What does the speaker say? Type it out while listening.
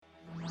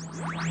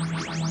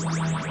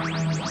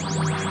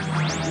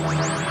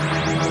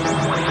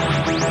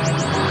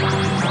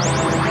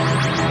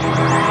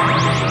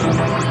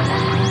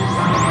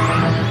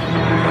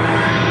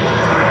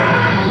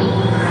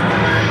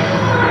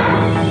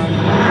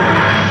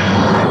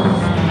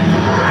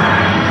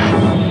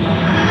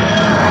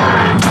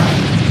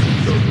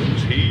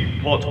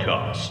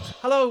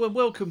Hello and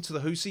welcome to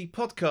the Who's He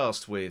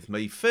podcast with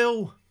me,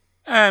 Phil.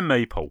 And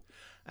me, Paul.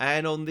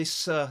 And on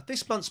this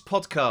month's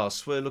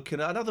podcast, we're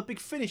looking at another Big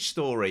Finish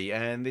story.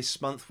 And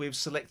this month we've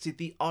selected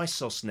the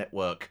ISOS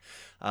network,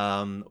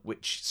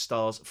 which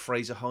stars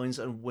Frazer, Hines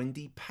and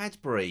Wendy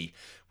Padbury,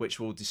 which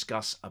we'll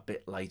discuss a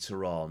bit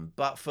later on.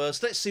 But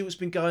first, let's see what's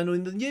been going on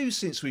in the news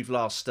since we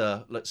last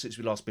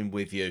been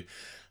with you.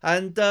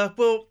 And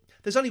well,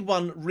 there's only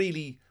one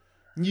really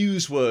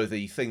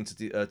newsworthy thing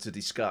to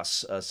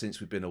discuss since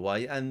we've been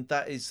away, and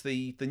that is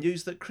the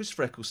news that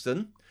Christopher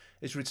Eccleston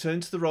is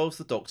returned to the role of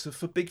the Doctor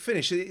for Big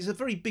Finish. It's a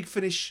very Big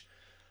Finish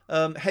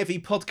heavy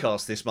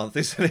podcast this month,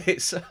 isn't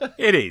it?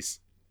 It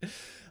is.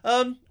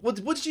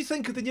 What did you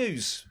think of the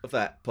news of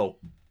that, Paul?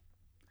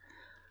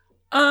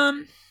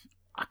 I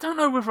don't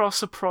know whether I was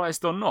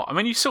surprised or not. I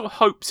mean, you sort of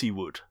hoped he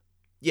would.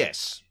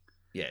 Yes.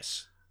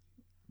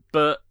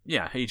 But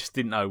yeah, he just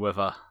didn't know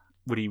whether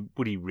would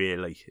he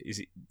really. Is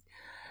it?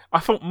 I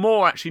thought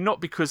more actually,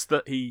 not because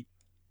that he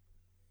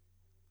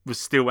was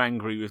still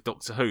angry with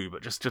Doctor Who,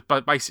 but just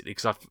basically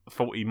because I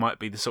thought he might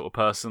be the sort of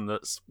person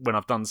that's, when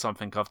I've done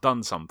something sort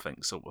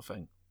of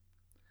thing.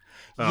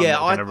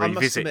 I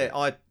must admit,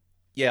 I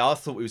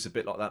thought it was a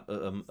bit like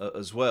that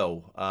as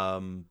well.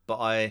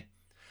 But I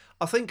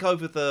think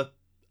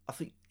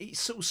it's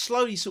sort of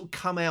slowly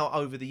come out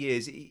over the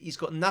years. He's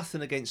got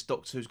nothing against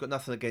Doctor Who. He's got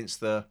nothing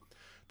against the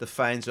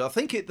fans. I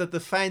think the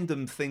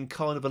fandom thing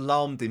kind of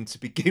alarmed him to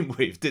begin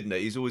with, didn't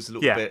it? He's always a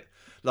little bit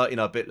like,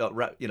 a bit like,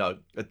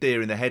 a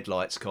deer in the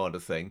headlights kind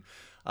of thing.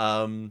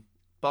 But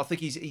I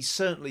think he's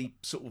certainly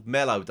sort of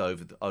mellowed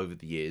over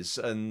the years,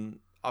 and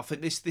I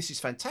think this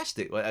is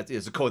fantastic.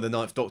 As a coin the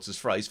Ninth Doctor's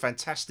phrase,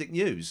 fantastic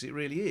news. It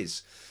really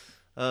is.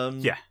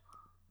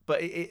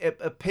 But it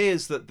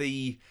appears that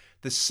the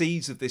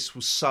seeds of this were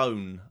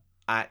sown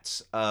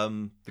at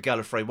the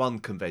Gallifrey 1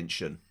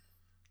 convention.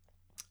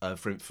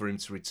 For him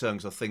to return,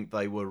 because I think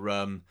they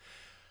were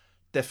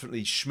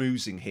definitely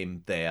schmoozing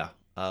him there.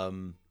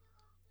 And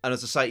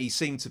as I say, he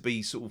seemed to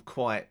be sort of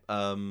quite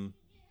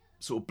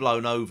sort of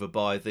blown over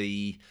by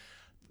the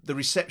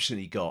reception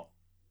he got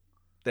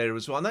there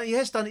as well. No, he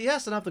has done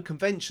other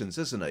conventions,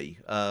 hasn't he?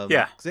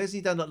 Because he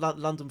done at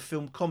London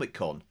Film Comic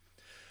Con,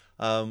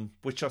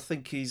 which I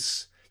think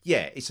is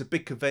it's a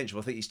big convention.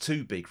 I think it's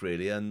too big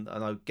really, and I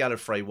know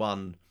Gallifrey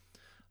 1.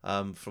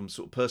 From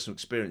sort of personal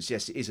experience,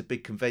 yes, it is a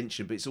big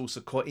convention, but it's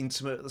also quite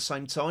intimate at the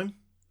same time.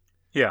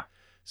 Yeah.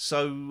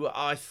 So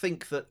I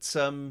think that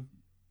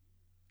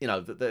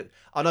that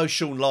I know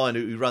Sean Lyon,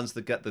 who runs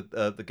the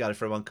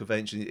Gallifrey 1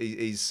 convention,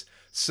 is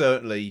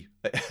certainly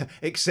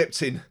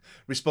accepting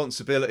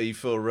responsibility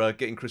for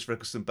getting Christopher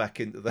Eccleston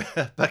back into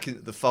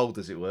the fold,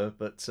 as it were.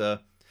 But on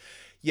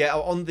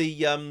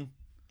the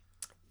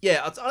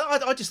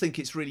I just think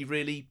it's really,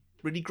 really,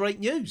 really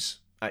great news.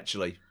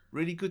 Actually,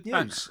 really good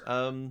news.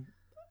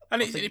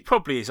 And it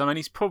probably is. I mean,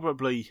 he's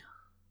probably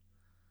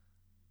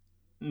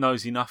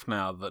knows enough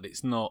now that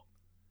it's not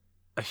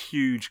a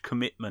huge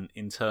commitment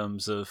in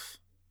terms of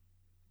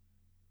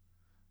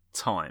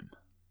time,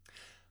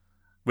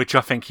 which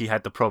I think he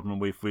had the problem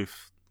with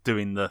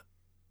doing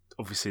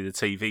obviously the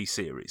TV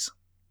series.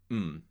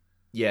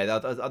 Yeah,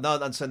 I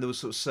understand there were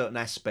sort of certain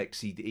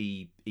aspects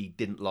he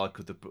didn't like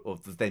of the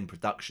then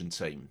production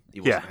team. He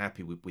wasn't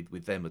happy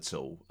with them at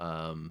all.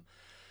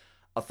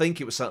 I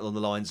think it was something along the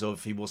lines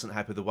of he wasn't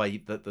happy with the way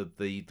that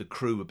the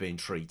crew were being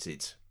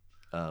treated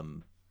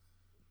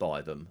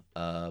by them.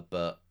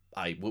 But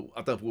hey,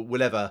 we'll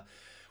never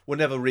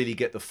really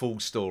get the full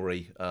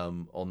story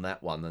on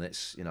that one, and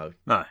it's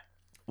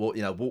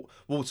water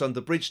under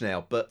the bridge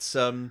now. But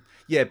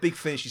Big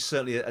Finish is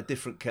certainly a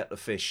different kettle of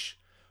fish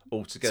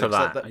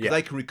altogether.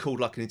 They can record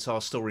like an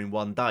entire story in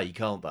one day,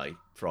 can't they?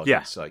 For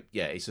argument's sake,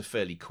 it's a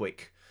fairly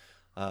quick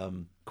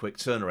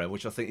turnaround,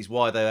 which I think is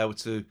why they're able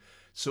to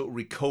sort of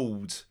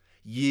record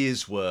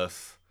years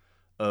worth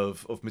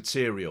of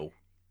material,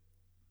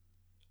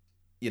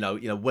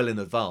 well in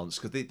advance,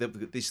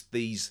 because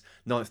these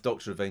Ninth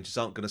Doctor adventures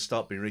aren't going to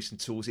start being released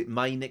until, was it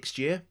May next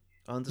year?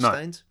 I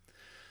understand.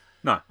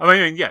 No, I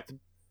mean, the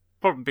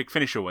problem Big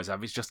Finish always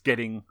have is just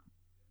getting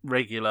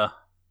regular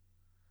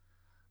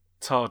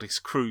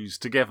TARDIS crews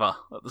together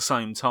at the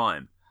same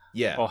time,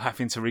 or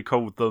having to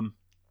record them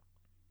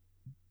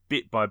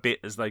bit by bit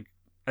as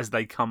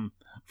they come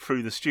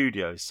through the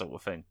studios, sort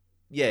of thing.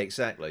 Yeah,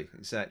 exactly.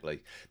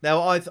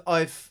 Now,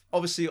 I've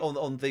obviously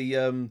on the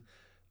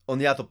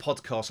other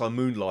podcast, I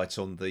moonlight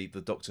on the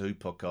Doctor Who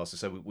podcast,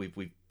 so we've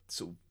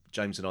sort of,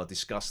 James and I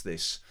discussed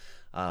this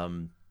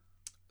sort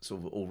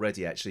of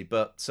already actually.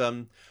 But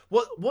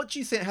what do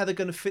you think? How they're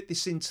going to fit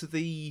this into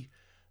the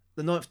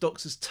Ninth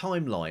Doctor's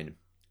timeline,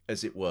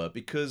 as it were?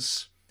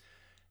 Because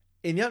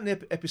in the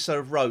opening episode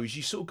of Rose,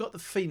 you sort of got the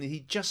feeling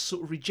he just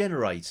sort of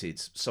regenerated,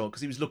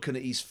 because he was looking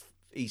at his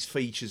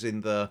features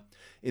in the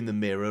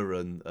mirror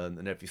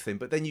and everything.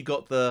 But then you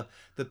got the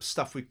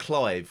stuff with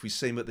Clive. We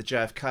see him at the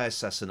JFK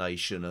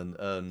assassination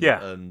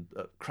and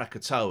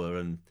Krakatoa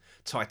and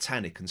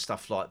Titanic and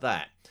stuff like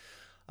that.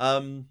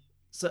 So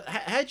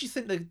how do you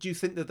think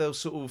that they'll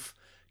sort of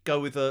go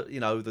with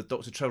the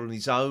Doctor travel on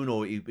his own,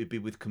 or he'd be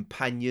with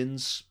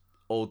companions,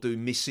 or do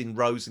Missing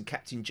Rose and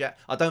Captain Jack.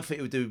 I don't think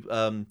he would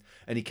do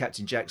any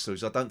Captain Jack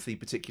stories. I don't think he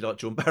particularly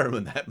liked John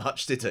Barrowman that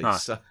much, did he? No.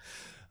 So,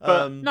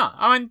 but no,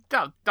 I mean,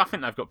 I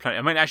think they've got plenty.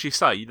 I mean, as you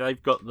say,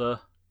 they've got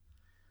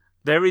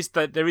there is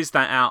that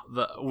out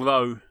that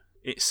although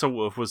it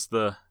sort of was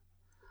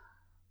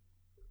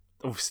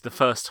obviously the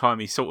first time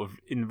he sort of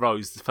in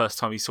Rose, the first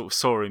time he sort of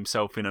saw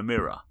himself in a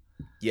mirror.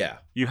 Yeah,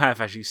 you have,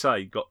 as you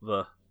say, got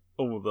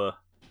all the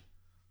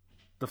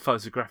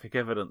photographic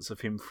evidence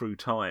of him through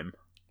time.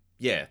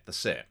 Yeah,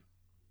 that's it.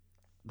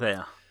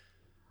 There,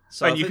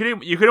 so and you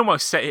could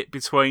almost set it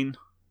between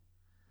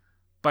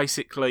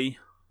basically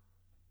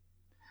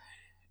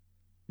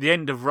the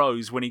end of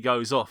Rose when he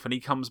goes off and he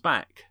comes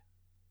back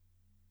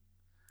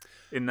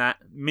in that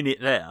minute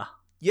there.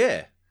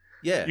 Yeah,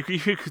 yeah.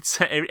 You could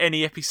set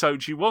any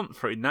episodes you want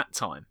for in that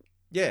time.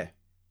 Yeah,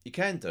 you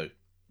can do.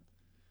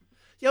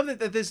 Yeah, I mean,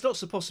 there's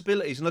lots of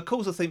possibilities, and of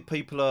course, I think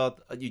people are.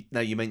 Now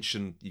you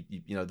mentioned,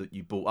 you know, that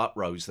you brought up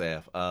Rose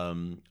there.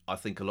 I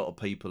think a lot of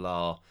people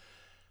are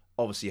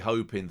obviously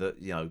hoping that,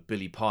 you know,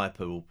 Billy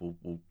Piper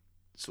will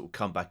sort of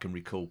come back and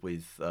record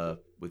with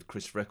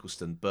Christopher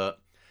Eccleston, but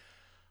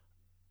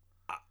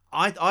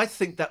I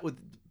think that would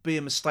be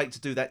a mistake to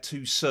do that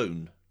too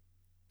soon,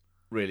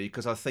 really,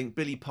 because I think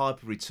Billy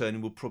Piper returning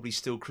will probably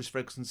steal Christopher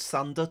Eccleston's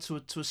thunder to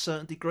a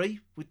certain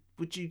degree.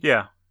 Would you?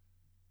 Yeah.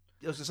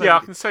 I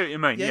can see what you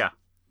mean. Yeah.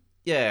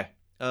 Yeah,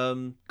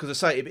 because I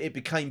say it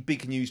became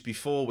big news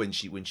before when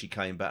she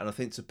came back, and I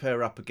think to pair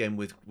her up again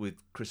with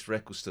Christopher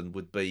Eccleston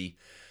would be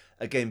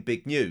again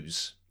big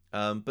news.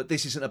 But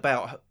this isn't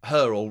about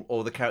her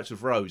or the character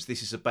of Rose.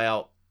 This is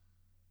about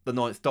the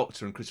Ninth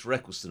Doctor and Christopher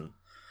Eccleston.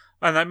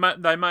 And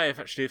they may have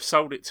actually have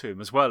sold it to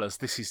him as well as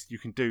this is we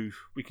can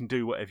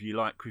do whatever you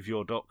like with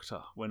your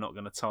Doctor. We're not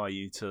going to tie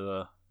you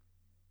to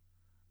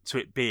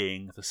it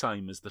being the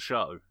same as the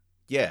show.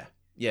 Yeah.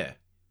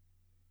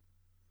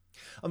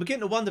 I'm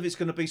beginning to wonder if it's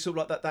going to be sort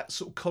of like that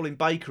sort of Colin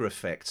Baker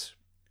effect,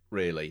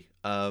 really.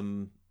 I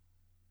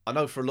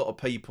know for a lot of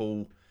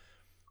people,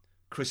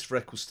 Christopher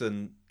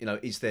Eccleston, you know,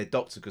 is their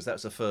Doctor because that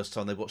was the first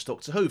time they watched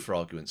Doctor Who, for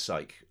argument's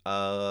sake.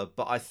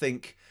 But I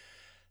think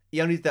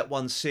he only did that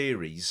one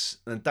series,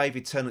 and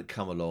David Tennant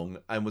come along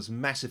and was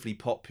massively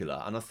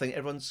popular, and I think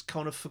everyone's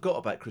kind of forgot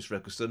about Christopher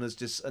Eccleston as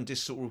just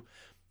sort of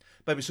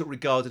maybe sort of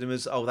regarded him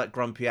as that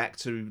grumpy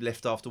actor who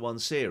left after one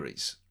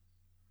series.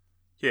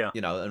 Yeah,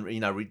 you know, and you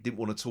know, we didn't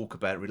want to talk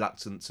about it,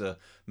 reluctant to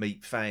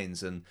meet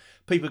fans, and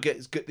people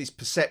get these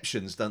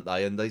perceptions, don't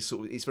they? And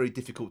it's very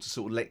difficult to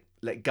sort of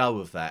let go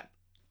of that,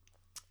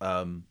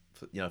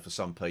 for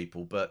some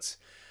people. But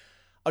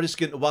I just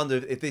get to wonder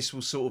if this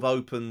will sort of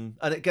open.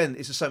 And again,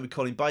 it's the same with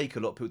Colin Baker.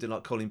 A lot of people didn't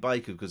like Colin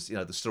Baker because, you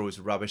know, the stories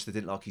were rubbish. They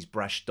didn't like his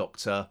brash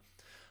Doctor.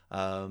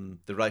 The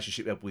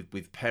relationship he had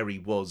with Perry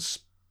was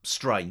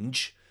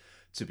strange,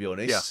 to be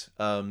honest.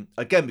 Yeah.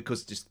 Again,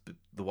 because just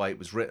the way it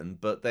was written,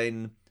 but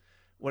then.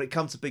 When it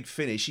comes to Big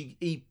Finish,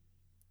 he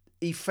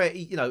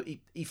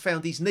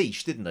found his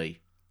niche, didn't he?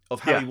 Of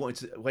how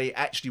he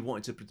actually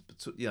wanted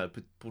to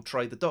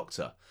portray the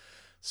Doctor.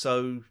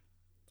 So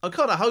I'm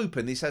kind of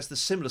hoping this has the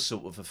similar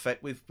sort of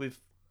effect with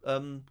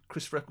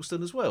Christopher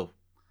Eccleston as well.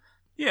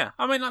 Yeah,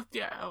 I mean,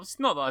 it's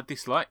not that I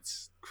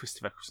disliked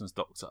Christopher Eccleston's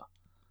Doctor.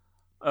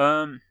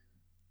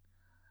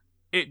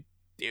 It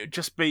would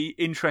just be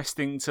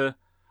interesting to.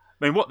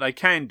 I mean, what they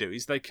can do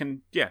is they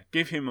can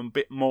give him a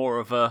bit more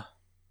of an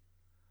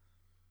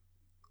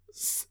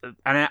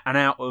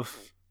out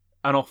of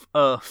and off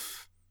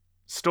Earth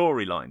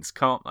storylines,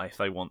 can't they, if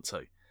they want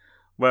to?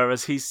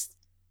 Whereas his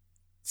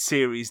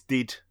series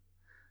did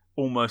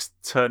almost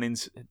turn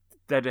into,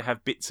 they'd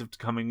have bits of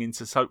coming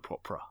into soap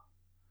opera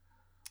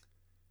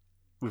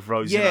with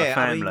Rose and her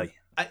family.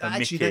 I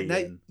mean,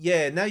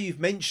 actually, now you've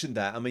mentioned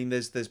that, I mean,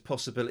 there's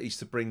possibilities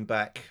to bring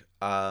back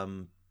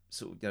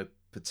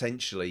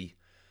potentially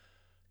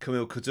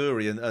Camille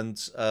Coduri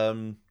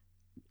and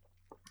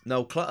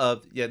Noel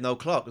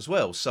Clark as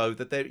well. So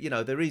that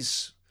there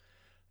is,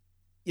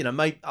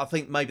 I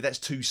think maybe that's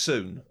too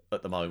soon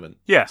at the moment.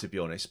 Yeah, to be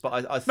honest.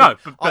 But I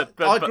think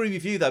I agree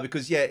with you though,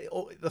 because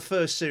the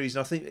first series,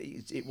 and I think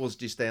it was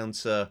just down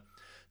to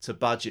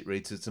budget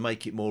really to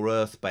make it more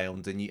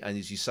earthbound, and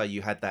as you say,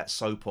 you had that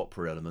soap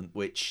opera element,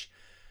 which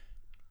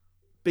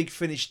Big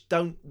Finish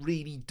don't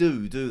really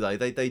do they?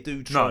 They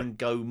do try and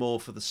go more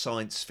for the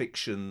science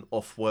fiction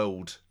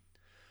off-world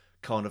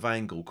kind of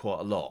angle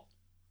quite a lot.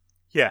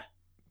 Yeah.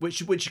 Which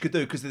you could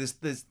do because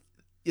there's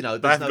no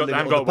limit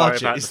on the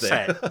budget, is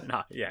there?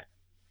 No, yeah.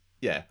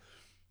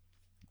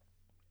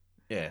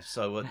 Yeah.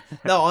 So I'm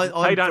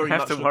they don't very have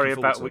much to worry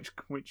about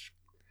which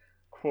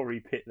quarry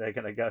pit they're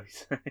going to go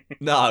to.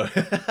 No.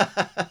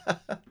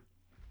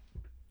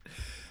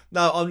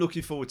 No, I'm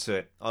looking forward to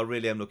it. I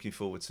really am looking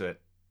forward to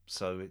it.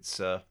 So it's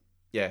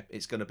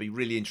it's going to be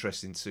really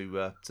interesting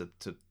to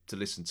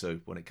listen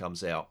to when it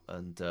comes out.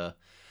 And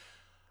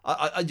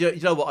I you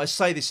know what, I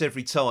say this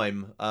every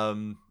time.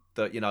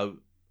 That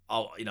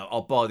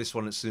I'll buy this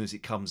one as soon as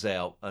it comes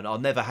out, and I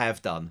never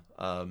have done.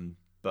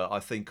 But I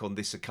think on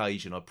this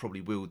occasion I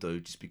probably will do,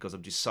 just because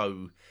I'm just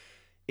so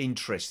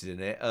interested in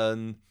it.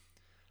 And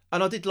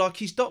And I did like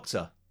his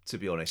Doctor, to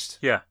be honest.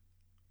 Yeah.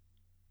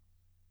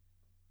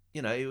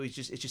 You know, it's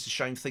just a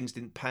shame things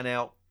didn't pan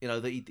out. You know,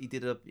 that he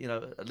did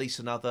at least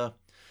another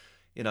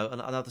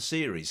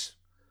series.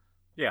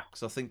 Yeah.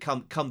 Because I think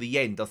come the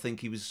end, I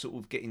think he was sort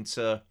of getting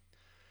to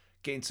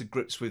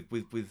grips with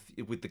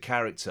the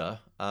character.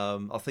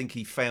 I think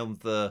he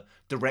found the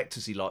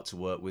directors he liked to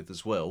work with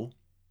as well.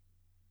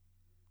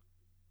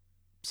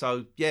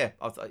 So yeah,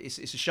 it's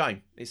a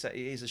shame. It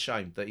is a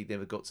shame that he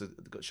never got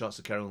a chance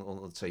to carry on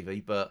the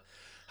TV. But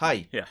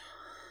hey, yeah,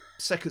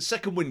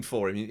 second win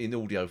for him in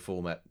audio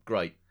format.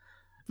 Great.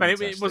 Man,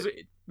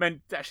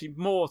 actually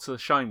more to the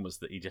shame was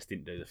that he just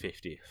didn't do the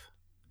 50th.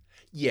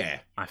 Yeah,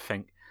 I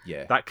think.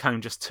 Yeah, that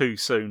came just too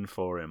soon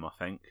for him. I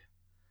think.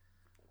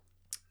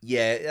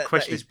 Yeah,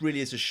 that really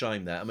is a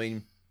shame. That, I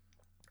mean,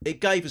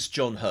 it gave us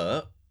John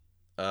Hurt,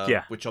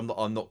 which I'm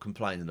not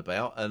complaining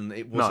about, and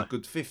it was a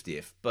good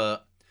 50th.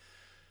 But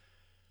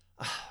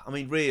I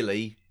mean,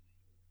 really,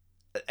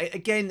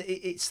 again,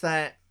 it's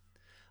that.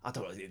 I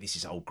don't know. This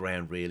is old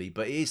ground, really,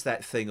 but it is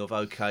that thing of,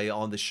 okay,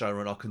 I'm the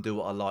showrunner, I can do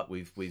what I like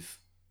with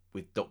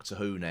Doctor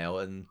Who now,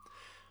 and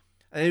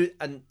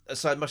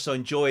so much I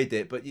enjoyed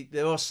it. But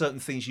there are certain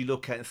things you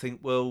look at and think,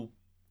 well,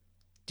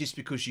 just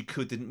because you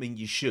could didn't mean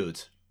you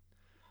should,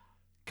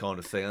 kind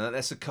of thing. And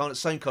that's the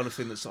same kind of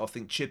thing that I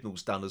think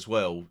Chibnall's done as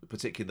well,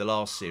 particularly in the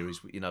last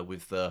series. You know,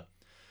 with the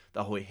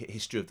whole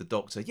history of the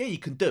Doctor. Yeah, you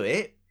can do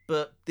it,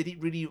 but did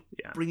it really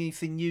bring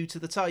anything new to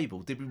the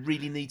table? Did we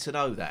really need to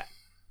know that?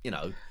 You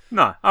know,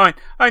 no. I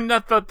mean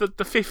the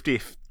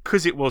 50th,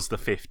 because it was the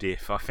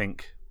 50th. I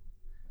think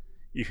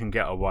you can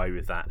get away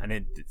with that, and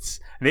it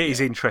is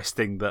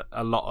interesting that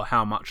a lot of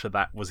how much of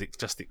that was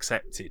just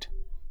accepted.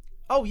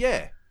 Oh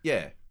yeah,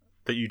 yeah.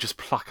 That you just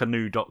pluck a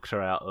new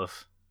Doctor out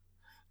of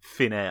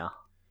thin air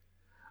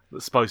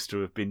that's supposed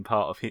to have been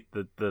part of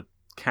the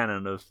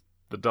canon of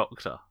the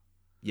Doctor.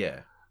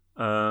 Yeah.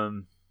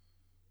 On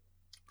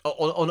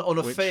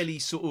a fairly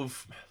sort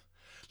of,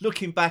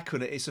 looking back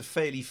on it, it's a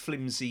fairly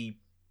flimsy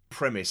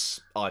premise.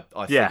 I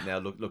think now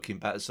looking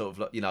back, sort of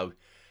like, you know,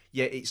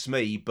 it's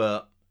me,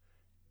 but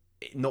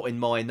not in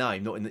my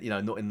name, not in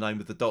the name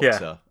of the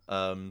Doctor.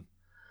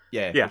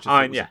 Which I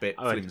thought was a bit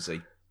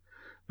flimsy.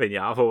 But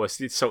yeah, I've always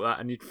thought that,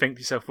 and you'd think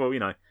to yourself, well, you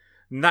know,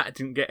 that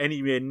didn't get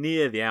anywhere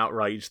near the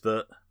outrage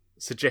that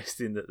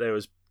suggesting that there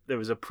was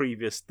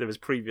previous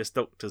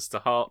Doctors to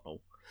Hartnell.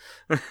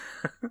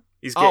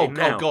 He's getting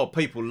now. Oh God,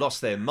 people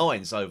lost their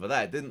minds over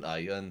that, didn't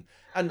they? And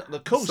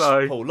of course,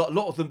 Paul, a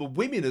lot of them were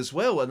women as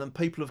well, and then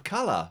people of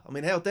colour. I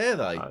mean, how dare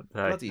they?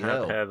 Bloody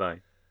hell! How dare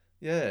they?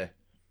 Yeah.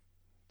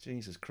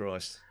 Jesus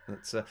Christ.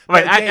 That's,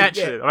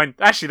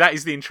 actually, that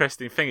is the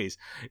interesting thing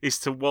is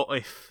to what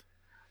if,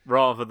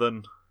 rather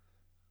than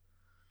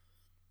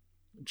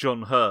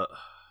John Hurt,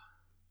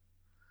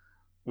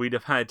 we'd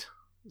have had,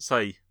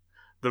 say,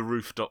 the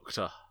Roof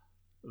Doctor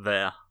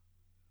there.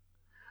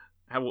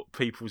 What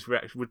people's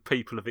reaction, would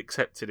people have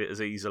accepted it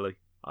as easily?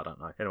 I don't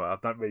know. Anyway, I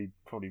don't really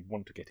probably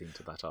want to get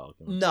into that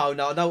argument. No,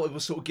 it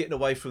was sort of getting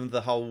away from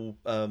the whole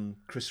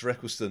Christopher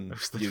Eccleston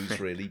news,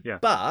 really. Yeah.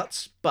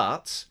 But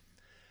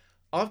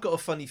I've got a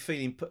funny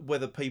feeling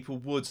whether people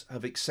would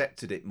have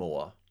accepted it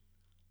more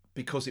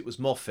because it was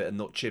Moffat and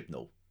not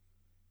Chibnall.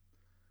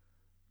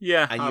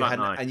 Yeah,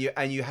 and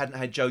you hadn't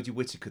had Jodie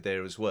Whittaker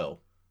there as well.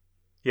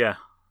 Yeah.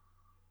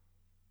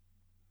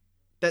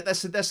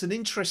 That's an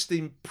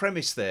interesting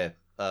premise there.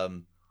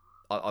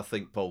 I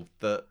think, Paul,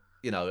 that,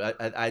 you know,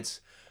 had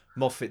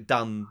Moffat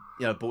done,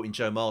 you know, brought in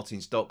Joe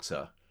Martin's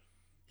Doctor.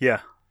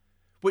 Yeah.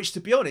 Which,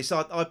 to be honest,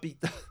 I'd be,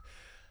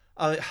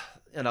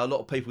 you know, a lot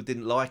of people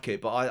didn't like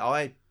it, but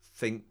I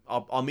think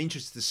I'm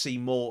interested to see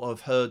more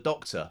of her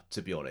Doctor,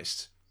 to be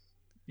honest.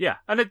 Yeah,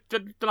 and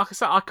like I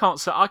said, I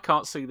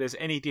can't see there's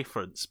any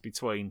difference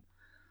between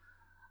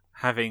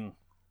having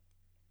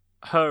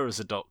her as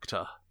a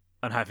Doctor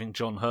and having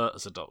John Hurt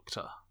as a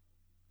Doctor.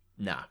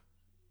 Nah.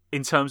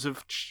 In terms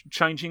of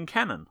changing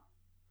canon,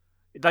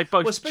 they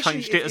both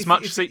changed it as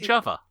much as each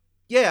other.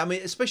 Yeah, I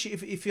mean, especially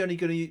if you're only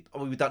going to, I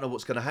mean, we don't know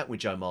what's going to happen with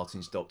Joe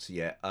Martin's Doctor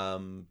yet.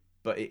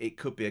 But it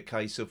could be a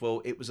case of,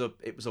 well, it was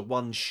a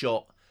one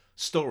shot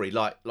story,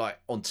 like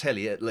on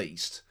telly at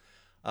least,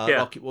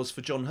 like it was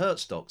for John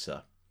Hurt's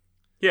Doctor.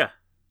 Yeah.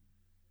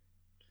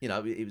 You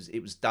know,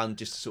 it was done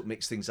just to sort of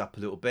mix things up a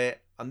little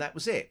bit, and that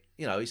was it.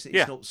 You know, it's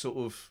not sort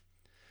of,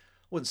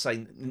 I wouldn't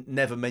say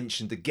never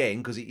mentioned again,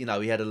 because he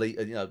had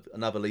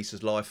another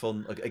Lisa's Life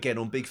on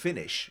Big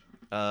Finish,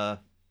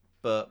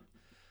 but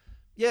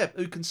yeah,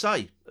 who can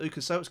say what's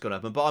going to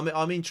happen? But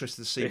I'm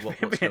interested to see what's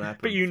going to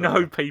happen.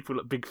 But people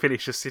at Big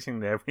Finish are sitting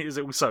there. He's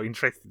also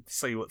interested to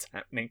see what's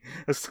happening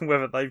as to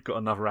whether they've got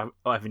another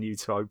avenue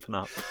to open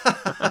up.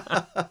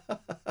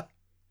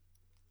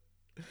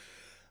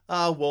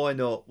 Why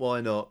not?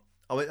 Why not?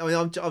 I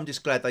mean, I'm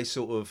just glad they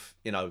sort of,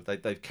 you know,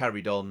 they've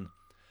carried on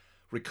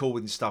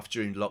recording stuff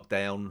during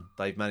lockdown.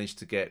 They've managed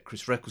to get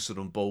Christopher Eccleston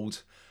on board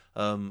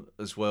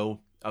as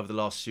well over the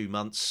last few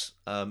months.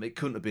 It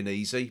couldn't have been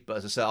easy, but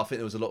as I said, I think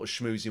there was a lot of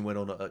schmoozing went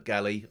on at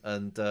Galley,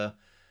 and the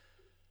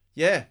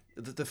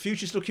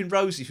future's looking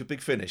rosy for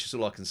Big Finish. That's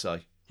all I can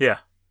say. Yeah.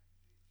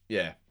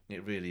 Yeah,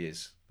 it really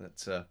is.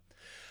 But,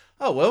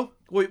 oh, well,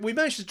 we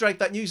managed to drag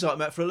that news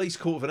item out for at least a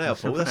quarter of an hour,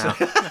 Paul.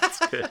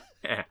 That's good.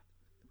 Yeah.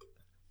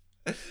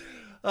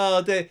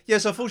 Oh, dear.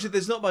 Yes, unfortunately,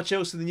 there's not much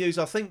else in the news.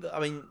 I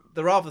mean,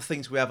 there are other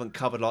things we haven't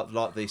covered,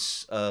 like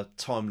this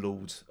Time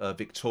Lord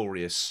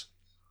Victorious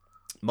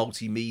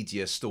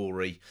multimedia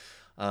story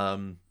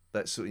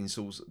that's in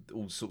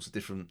all sorts of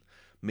different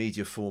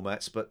media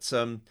formats, but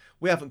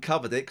we haven't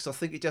covered it because I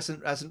think it just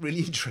hasn't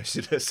really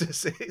interested us,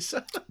 has it?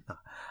 So...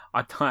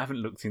 I haven't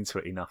looked into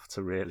it enough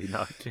to really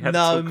know. No,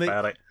 talk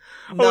about it.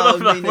 No,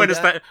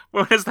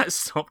 when has that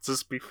stopped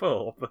us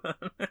before?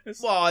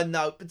 Well, I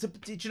know, but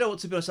did you know what?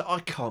 To be honest, I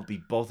can't be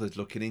bothered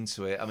looking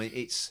into it. I mean,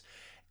 it's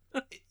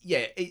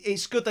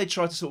good they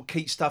try to sort of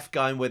keep stuff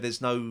going where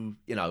there's no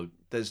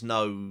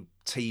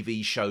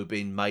TV show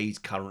being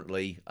made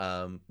currently,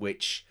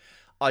 which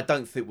I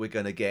don't think we're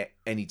going to get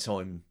any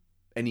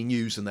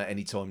news on that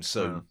anytime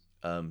soon.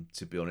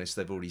 To be honest,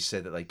 they've already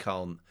said that they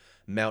can't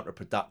mount a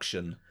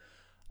production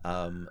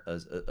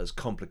as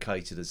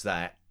complicated as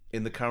that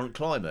in the current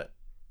climate,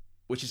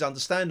 which is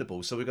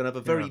understandable. So we're going to have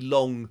a very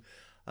long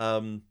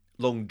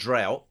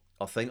drought,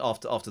 I think,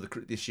 after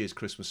this year's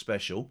Christmas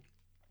special.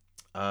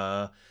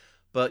 But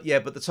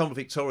the Time of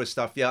Victoria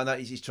stuff, I know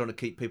he's trying to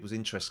keep people's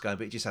interest going,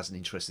 but it just hasn't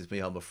interested me,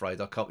 I'm afraid.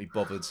 I can't be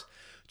bothered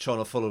trying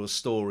to follow a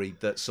story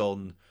that's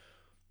on,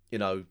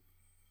 maybe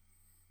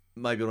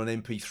on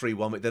an MP3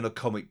 one, but then a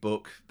comic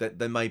book,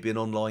 there may be an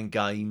online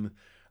game,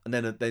 and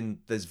then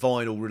there's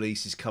vinyl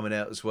releases coming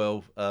out as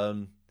well.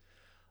 I've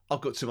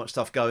got too much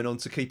stuff going on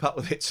to keep up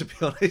with it, to be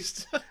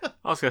honest.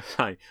 I was going to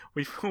say,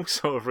 we've all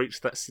sort of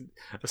reached a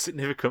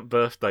significant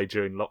birthday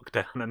during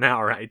lockdown, and now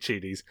our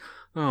attitude is,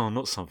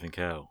 not something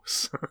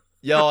else.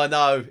 Yeah, I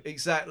know.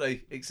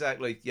 Exactly.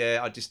 Yeah,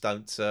 I just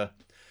don't...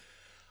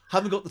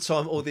 haven't got the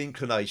time or the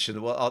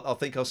inclination. Well, I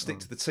think I'll stick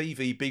to the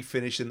TV, Big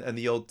Finish, and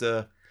the odd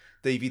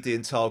DVD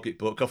and Target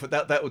book. I think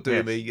that will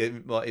do me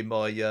in my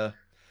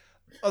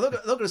I'm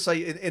not going to say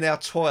in our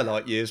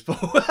twilight years,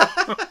 Paul.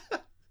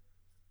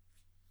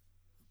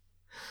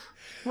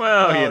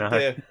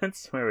 Well,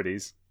 that's where it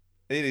is.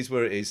 It is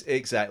where it is.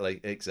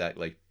 Exactly.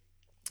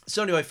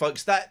 So anyway,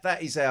 folks, that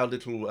is our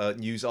little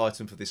news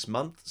item for this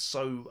month.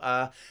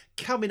 So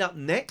coming up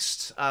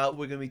next, we're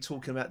going to be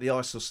talking about the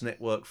ISOS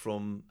network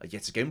from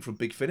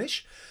Big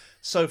Finish.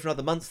 So for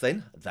another month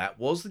then, that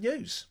was the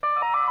news.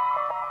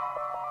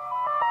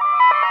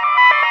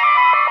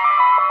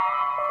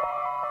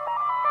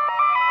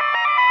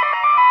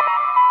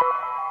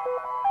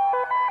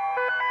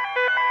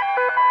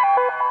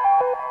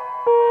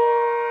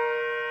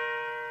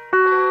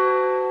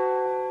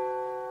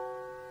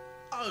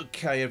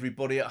 Okay,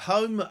 everybody at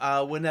home,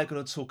 we're now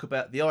going to talk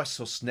about the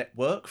ISOS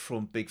network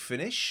from Big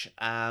Finish.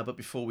 But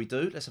before we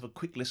do, let's have a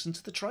quick listen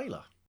to the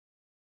trailer.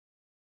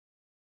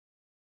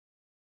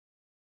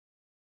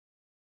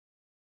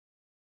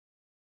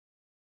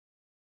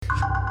 Prepare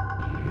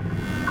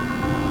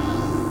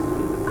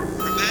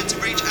to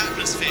breach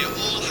atmosphere.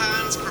 All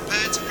hands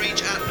prepare to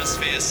breach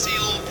atmosphere.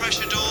 Seal all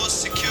pressure doors,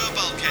 secure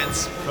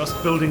bulkheads.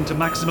 Thrust building to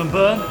maximum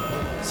burn.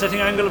 Setting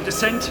angle of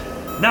descent.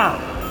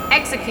 Now.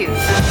 Execute.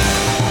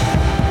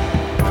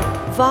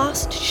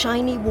 Vast,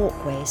 shiny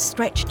walkways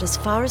stretched as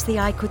far as the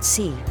eye could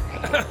see.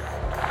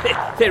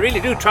 They really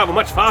do travel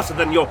much faster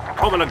than your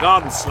commoner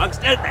garden slugs,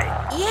 don't they?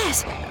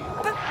 Yes,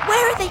 but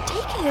where are they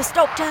taking us,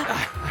 Doctor? I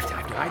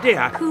have no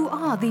idea. Who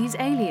are these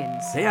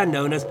aliens? They are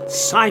known as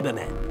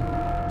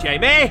Cybermen.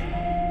 Jamie?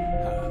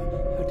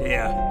 Oh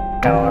dear.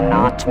 Do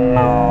not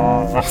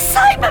move.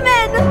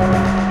 Cybermen!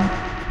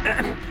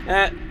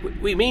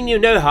 We mean you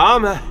no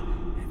harm.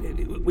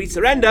 We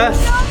surrender.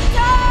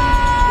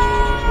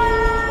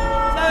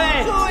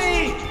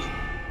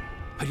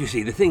 But you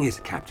see, the thing is,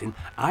 Captain,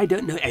 I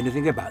don't know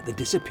anything about the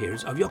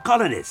disappearance of your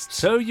colonists.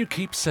 So you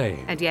keep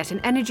saying. And yet an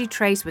energy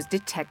trace was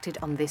detected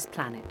on this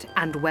planet.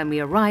 And when we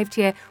arrived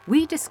here,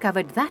 we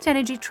discovered that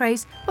energy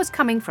trace was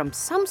coming from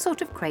some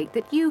sort of crate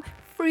that you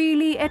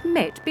freely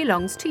admit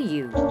belongs to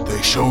you.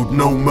 They showed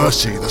no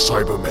mercy, the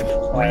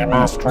Cybermen. We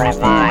must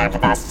revive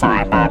the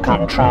cyber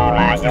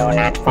controller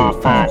unit for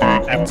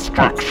further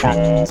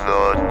instructions.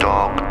 The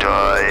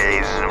doctor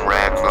is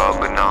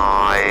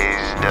recognized.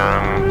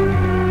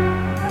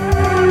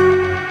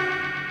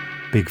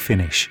 Big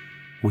Finish.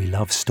 We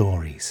love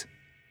stories.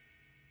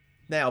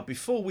 Now,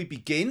 before we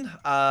begin,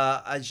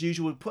 as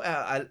usual, we'll put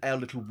out our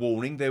little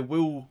warning. There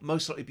will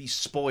most likely be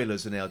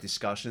spoilers in our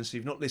discussion, so if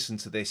you've not listened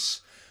to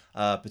this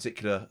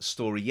particular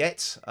story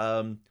yet,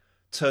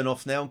 turn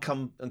off now and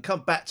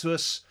come back to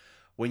us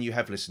when you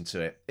have listened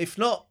to it. If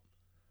not,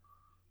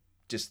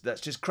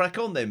 let's just crack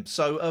on then.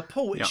 So,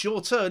 Paul, it's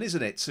your turn,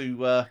 isn't it,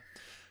 to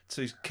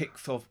kick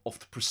off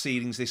the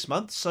proceedings this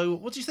month. So,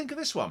 what do you think of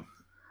this one?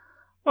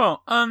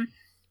 Well,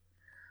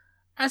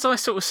 as I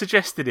sort of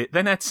suggested it,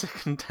 then had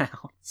second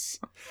doubts.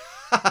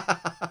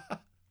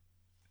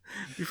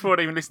 Before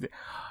I'd even listened to it.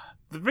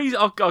 The reason,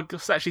 I'll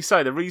actually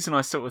say, the reason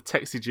I sort of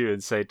texted you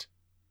and said,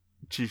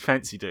 do you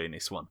fancy doing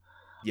this one?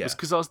 Was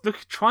because I was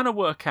trying to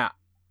work out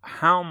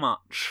how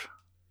much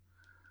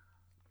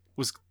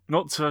was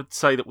not to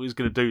say that we was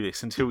going to do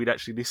this until we'd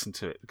actually listened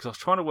to it, because I was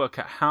trying to work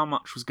out how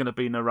much was going to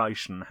be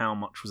narration and how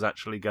much was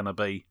actually going to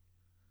be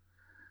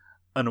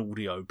an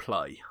audio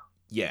play.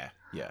 Yeah,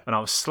 yeah. And I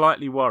was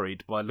slightly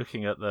worried by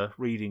looking at the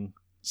reading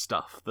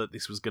stuff that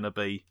this was going to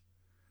be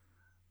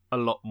a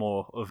lot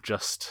more of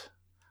just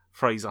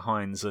Frazer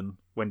Hines and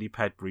Wendy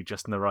Padbury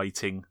just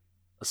narrating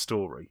a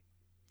story.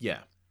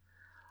 Yeah.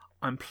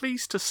 I'm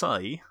pleased to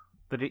say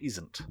that it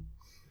isn't.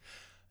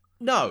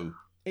 No,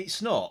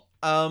 it's not.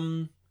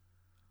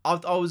 I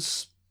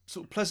was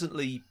sort of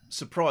pleasantly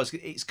surprised.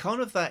 It's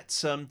kind of that,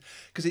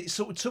 because it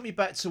sort of took me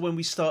back to when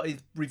we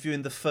started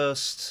reviewing the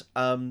first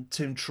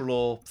Tim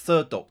Trelaw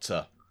Third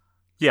Doctor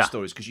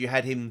stories, because you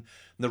had him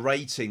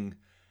narrating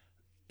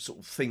sort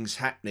of things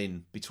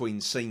happening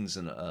between scenes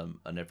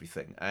and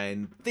everything.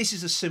 And this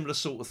is a similar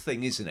sort of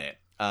thing, isn't it?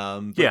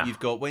 But you've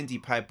got Wendy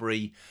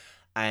Padbury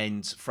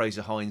and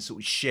Frazer Hines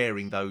sort of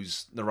sharing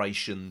those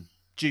narration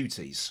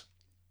duties.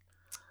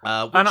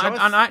 And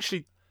I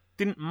actually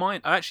didn't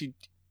mind. I actually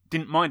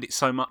didn't mind it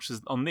so much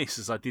as on this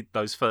as I did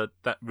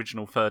that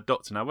original Third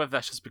Doctor. Now, whether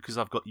that's just because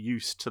I've got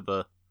used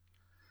to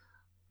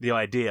the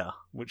idea,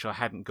 which I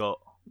hadn't got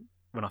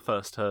when I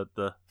first heard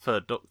the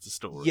Third Doctor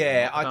story.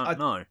 Yeah, I don't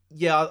know.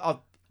 Yeah, I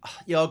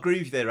agree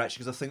with you there,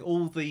 actually, because I think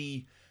all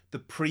the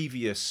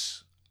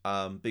previous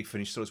Big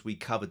Finish stories we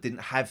covered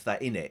didn't have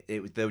that in it.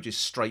 They were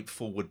just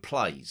straightforward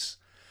plays.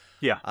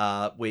 Yeah.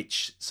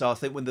 So I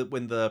think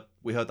when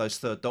we heard those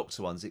Third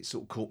Doctor ones, it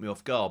sort of caught me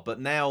off guard. But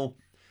now,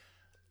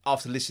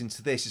 after listening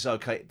to this, it's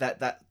okay.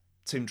 That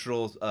Tim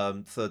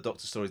Trelaw Third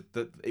Doctor story,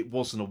 that it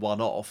wasn't a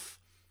one-off,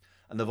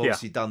 and they've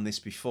obviously done this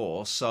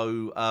before.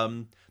 So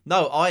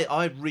no,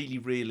 I really,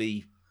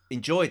 really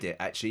enjoyed it.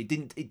 Actually,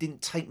 it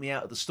didn't take me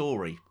out of the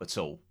story at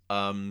all.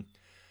 And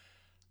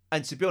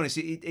to be honest,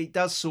 it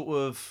does sort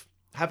of,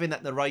 having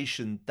that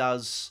narration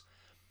does,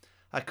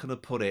 how can I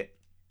put it?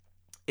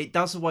 It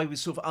does away with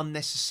sort of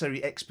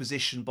unnecessary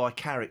exposition by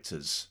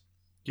characters.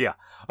 Yeah,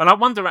 and I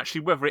wonder actually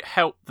whether it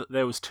helped that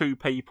there was two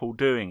people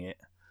doing it,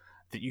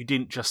 that you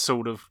didn't just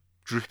sort of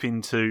drip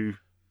into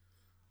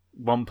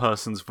one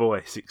person's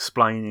voice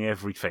explaining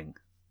everything.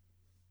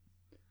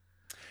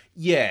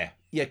 Yeah,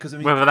 because I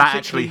mean, whether that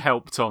actually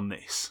helped on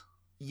this.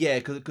 Yeah,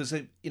 because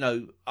I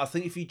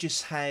think if you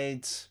just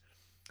had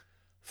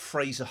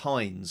Frazer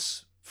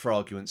Hines, for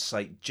argument's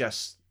sake,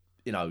 just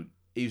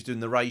he was doing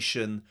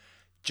narration,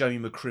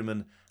 Jamie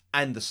McCrimmon,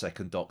 and the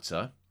Second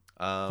Doctor.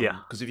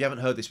 Because if you haven't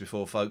heard this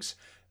before, folks,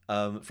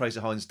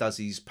 Frazer Hines does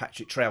his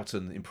Patrick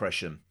Troughton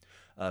impression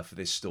for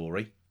this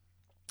story,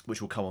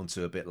 which we'll come on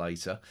to a bit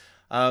later.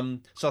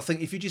 So I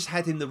think if you just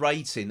had him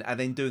narrating and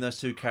then doing those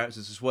two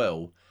characters as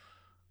well,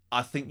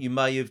 I think you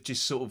may have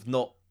just sort of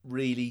not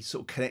really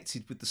sort of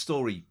connected with the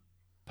story,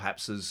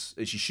 perhaps as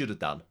you should have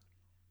done.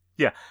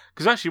 Yeah,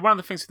 because actually one of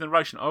the things with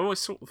narration, I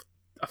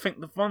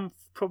think the one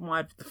problem I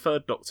had with the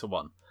Third Doctor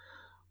one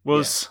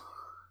was... Yeah.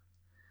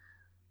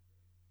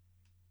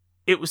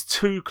 It was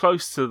too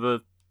close to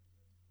the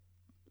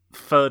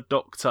Third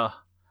Doctor,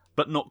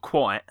 but not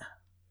quite.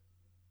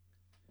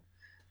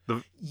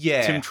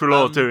 Tim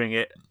Trelaw doing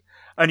it.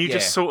 And you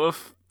just sort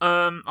of,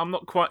 I'm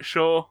not quite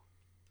sure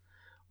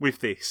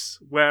with this.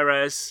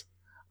 Whereas,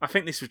 I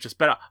think this was just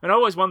better. And I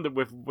always wondered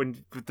with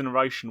the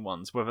narration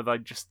ones, whether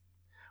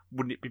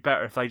wouldn't it be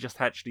better if they just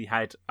actually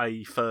had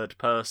a third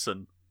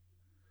person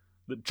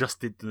that just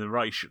did the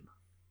narration?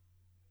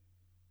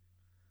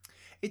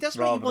 It does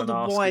make you wonder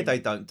why they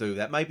don't do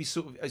that. Maybe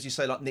sort of, as you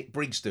say, like Nick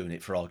Briggs doing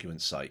it for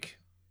argument's sake.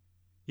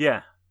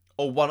 Yeah.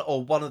 Or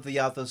one of the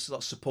others,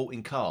 like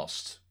supporting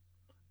cast.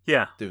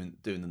 Yeah. Doing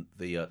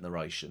the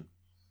narration.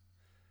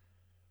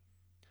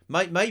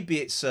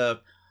 Maybe it's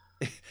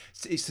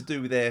it's to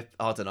do with their,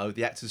 I don't know,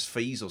 the actors'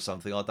 fees or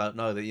something. I don't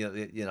know.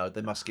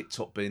 They must get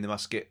top billing. They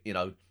must get,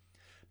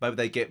 maybe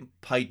they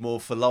get paid more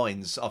for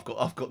lines. I've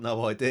got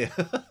no idea.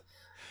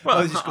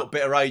 Well, they've just got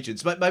better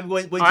agents. Maybe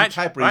when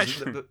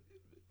Padbury's,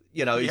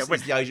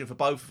 he's the agent for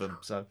both of them.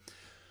 So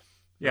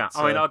yeah,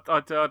 I mean, I'd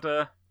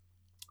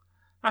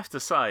have to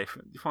say,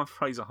 if I'm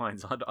Frazer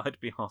Hines, I'd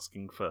be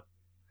asking for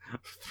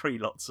 3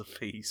 lots of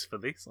fees for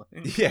this, I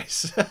think.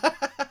 Yes.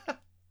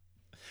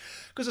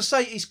 Because I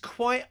say it's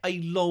quite a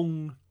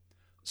long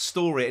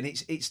story, and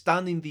it's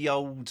done in the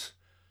old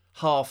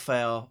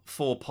half-hour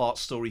 4-part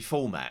story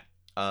format.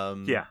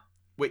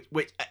 Which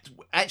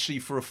actually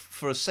for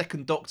a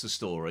Second Doctor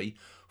story,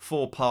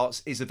 4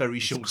 parts is a very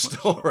short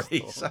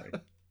story.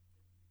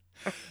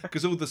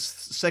 Because all the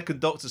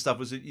Second Doctor stuff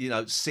was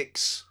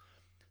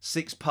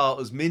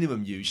 6-parters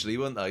minimum usually,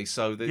 weren't they?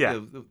 So there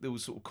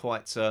was sort of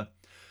quite sort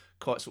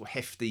of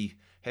hefty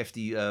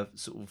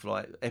sort of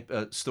like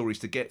stories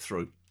to get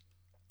through.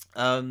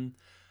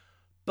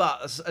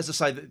 But as I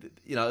say,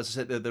 as I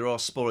said, there are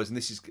spoilers, and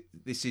this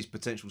is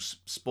potential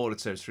spoiler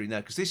territory now,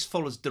 because this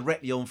follows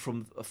directly on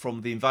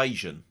from the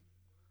invasion.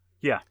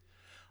 Yeah.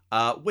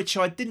 Which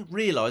I didn't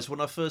realise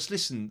when I first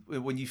listened,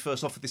 when you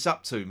first offered this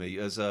up to me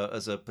as a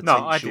potential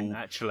no, I didn't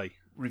actually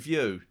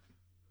review.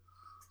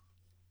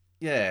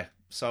 Yeah,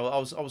 so I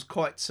was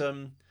quite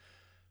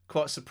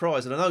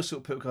surprised, and I know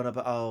sort of people going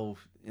about,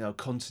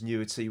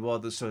 continuity. Why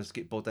the stories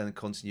get bogged down in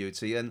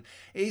continuity, and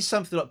it is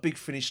something like Big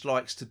Finish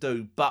likes to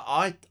do. But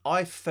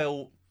I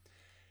felt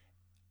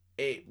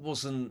it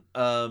wasn't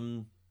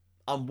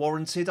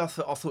unwarranted. I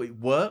thought it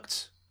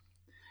worked.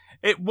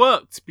 It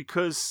worked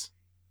because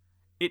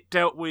it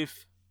dealt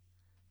with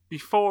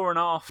before and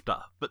after,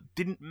 but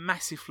didn't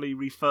massively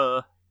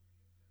refer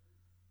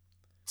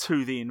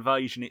to the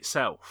invasion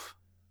itself.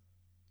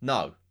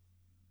 No.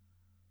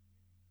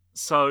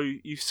 So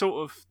you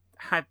sort of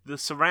had the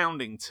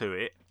surrounding to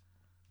it,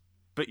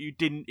 but it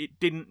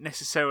didn't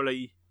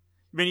necessarily...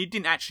 I mean, you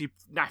didn't actually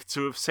have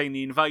to have seen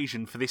the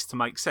invasion for this to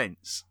make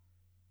sense.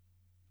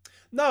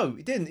 No,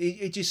 it didn't.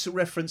 It just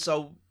referenced,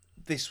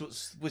 this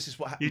is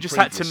what happened. You just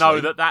previously. had to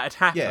know that had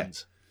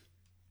happened.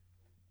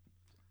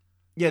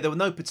 Yeah, there were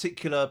no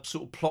particular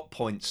sort of plot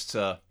points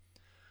to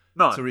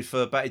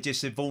refer back. It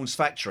just said Vaughn's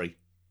factory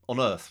on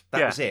Earth.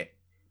 That was it.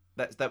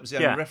 That was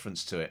the only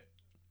reference to it.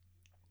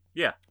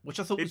 Yeah, which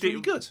I thought was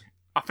really good.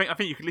 I think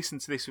you could listen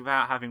to this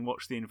without having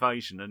watched the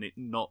invasion, and it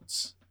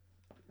makes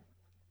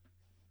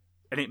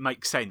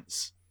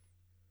sense.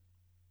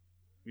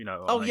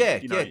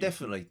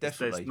 Definitely.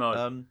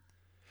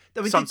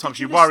 Sometimes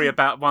you worry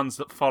about ones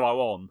that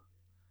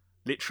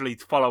literally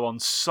follow on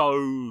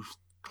so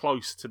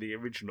close to the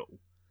original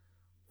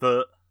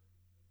that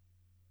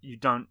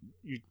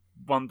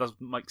one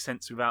doesn't make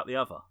sense without the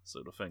other,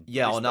 sort of thing.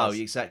 Yeah, I know,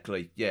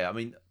 exactly. Yeah, I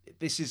mean,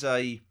 this is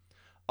a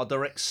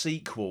direct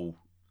sequel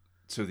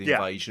to the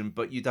invasion,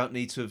 but you don't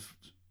need to have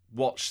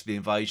watched the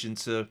invasion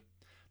to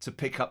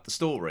pick up the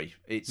story.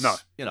 It's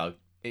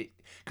because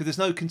there's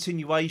no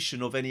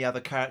continuation of any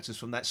other characters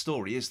from that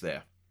story, is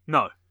there?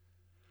 No.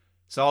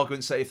 So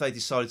argument's sake, if they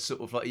decided sort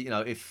of like,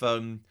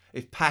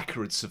 if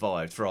Packer had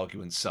survived, for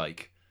argument's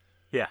sake,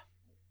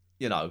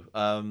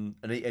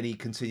 and he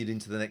continued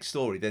into the next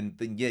story, then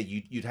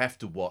you'd have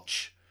to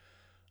watch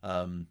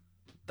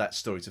that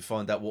story to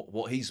find out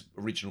what his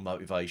original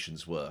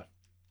motivations were,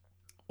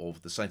 or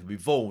the same thing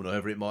with Vaughan, or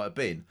whoever it might have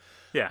been.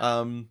 Yeah.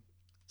 I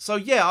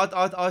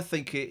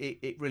think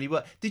it really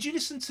worked. Did you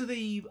listen to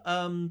the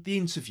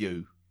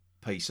interview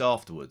piece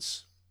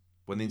afterwards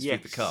when they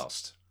interviewed the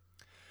cast?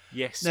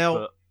 Yes. Now,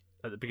 but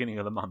at the beginning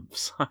of the month.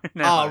 So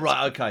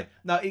right, okay.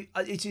 Now,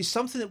 it is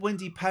something that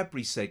Wendy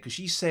Padbury said, because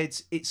she said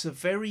it's a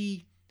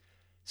very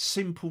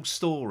simple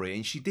story,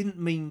 and she didn't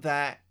mean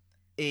that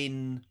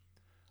in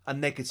a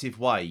negative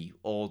way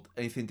or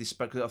anything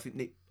disparaging. I think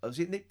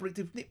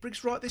Nick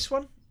Briggs write this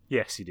one?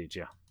 Yes, he did,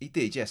 yeah. He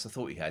did, yes, I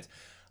thought he had.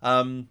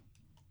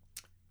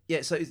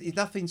 So it's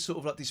nothing sort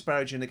of like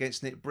disparaging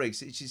against Nick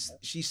Briggs. It's just,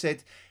 she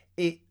said,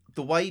 the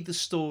way the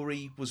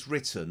story was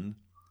written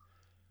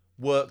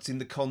worked in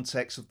the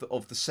context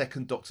of the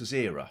Second Doctor's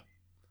era,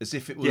 as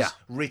if it was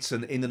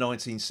written in the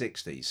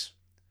 1960s,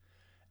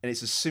 and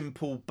it's a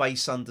simple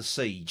base under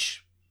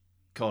siege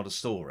kind of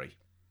story.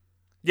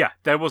 Yeah,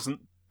 there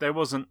wasn't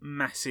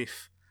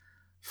massive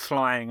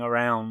flying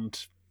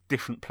around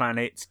different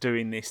planets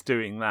doing this,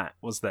 doing that,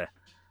 was there?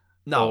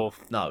 No.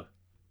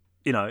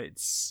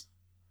 It's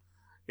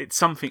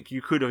something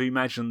you could have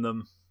imagined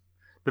them.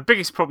 The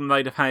biggest problem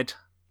they'd have had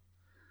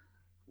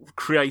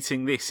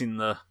creating this in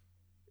the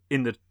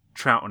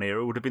Troughton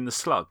era would have been the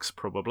slugs,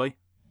 probably.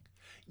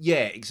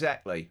 Yeah,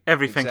 exactly.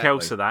 Everything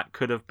else of that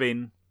could have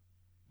been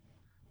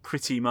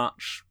pretty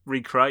much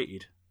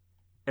recreated.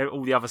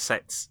 All the other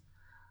sets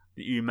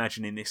that you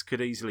imagine in this could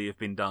easily have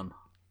been done.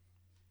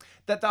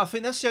 I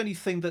think that's the only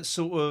thing that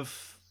sort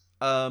of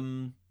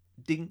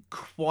didn't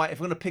quite... If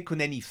I'm going to pick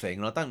on anything,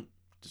 and I don't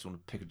just want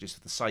to pick it just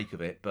for the sake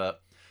of it,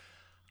 but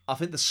I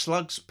think the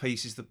slugs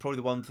piece is probably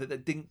the one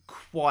that didn't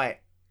quite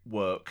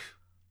work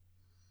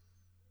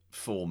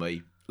for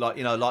me. Like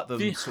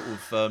them sort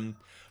of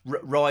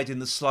riding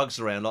the slugs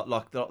around,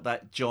 like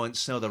that giant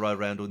snail they rode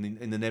around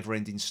in the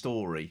Never-Ending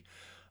Story.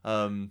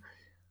 That's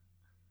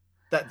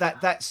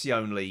the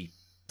only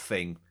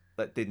thing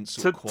that didn't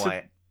sort of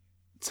quite...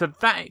 To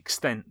that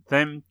extent,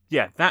 then,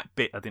 that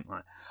bit I didn't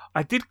like.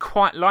 I did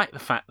quite like the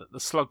fact that the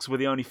slugs were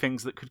the only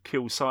things that could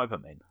kill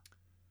Cybermen.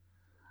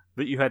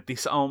 That you had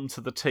this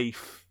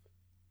arm-to-the-teeth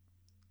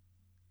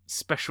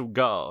special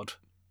guard.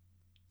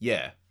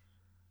 Yeah.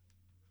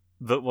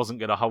 That wasn't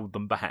going to hold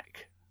them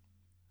back.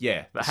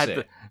 Yeah,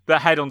 that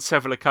had on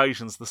several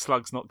occasions the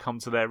slugs not come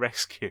to their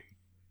rescue,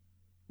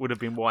 would have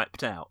been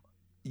wiped out.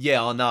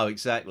 Yeah, I know,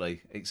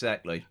 exactly.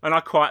 And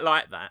I quite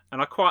like that.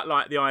 And I quite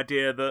like the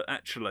idea that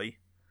actually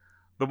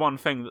the one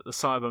thing that the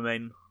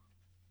Cybermen,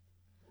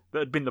 that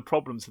had been the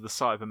problems of the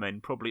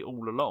Cybermen probably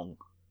all along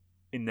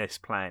in this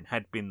plan,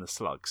 had been the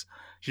slugs.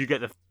 So you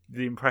get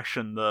the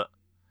impression that,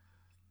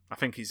 I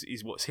think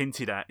is what's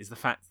hinted at, is the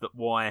fact that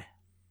why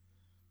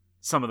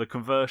some of the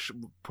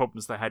conversion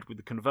problems they had with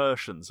the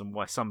conversions and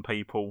why some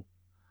people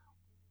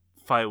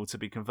failed to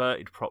be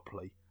converted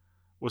properly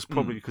was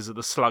probably because of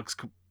the slugs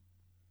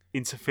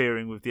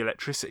interfering with the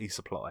electricity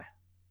supply.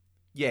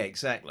 Yeah,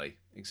 exactly.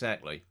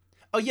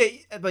 Oh yeah,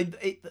 I mean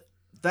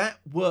that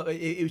work.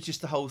 It was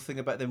just the whole thing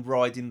about them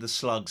riding the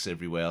slugs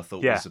everywhere. I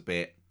thought was a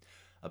bit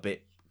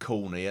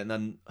corny, and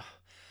then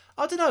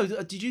I don't know.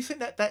 Did you think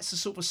that that's a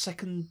sort of a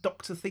second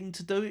Doctor thing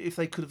to do if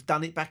they could have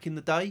done it back in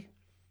the day?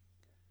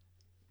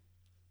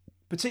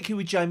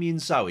 Particularly with Jamie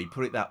and Zoe,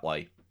 put it that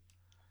way.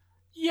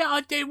 Yeah,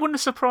 it wouldn't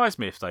have surprised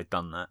me if they'd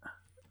done that.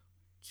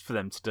 For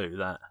them to do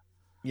that.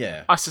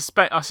 Yeah. I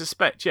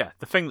suspect, yeah.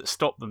 The thing that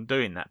stopped them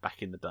doing that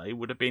back in the day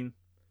would have been...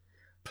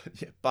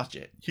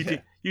 budget.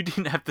 You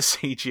didn't have the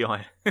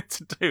CGI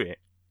to do it.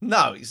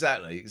 No,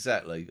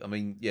 exactly. I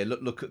mean, yeah,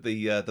 look at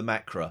the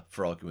Macra,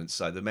 for argument's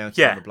sake. They're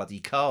mounted on a bloody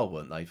car,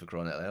 weren't they, for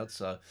crying out loud?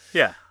 So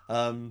yeah.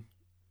 As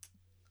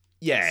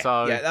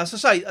I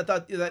say,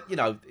 that, you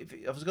know, if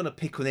I was going to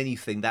pick on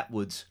anything, that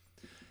would,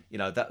 you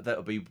know, that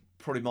would be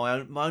probably my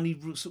only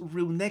sort of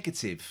real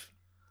negative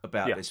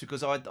about this,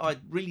 because I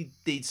really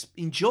did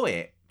enjoy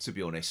it, to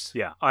be honest.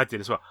 Yeah, I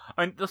did as well.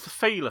 I mean, the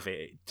feel of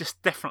it just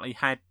definitely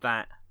had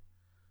that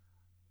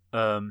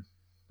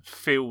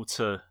feel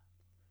to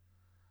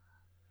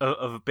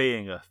of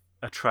being a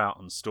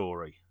Troughton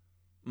story.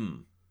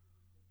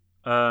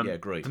 Yeah,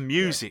 agreed. The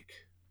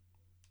music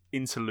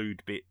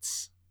interlude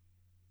bits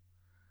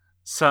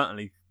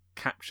certainly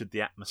captured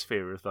the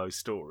atmosphere of those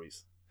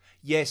stories.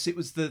 Yes, it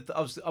was I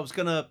was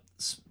going to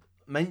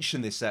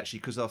mention this actually,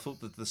 because I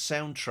thought that the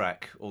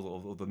soundtrack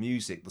or the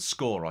music, the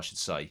score, I should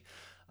say,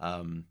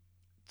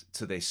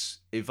 to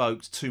this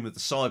evoked Tomb of the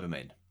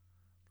Cybermen.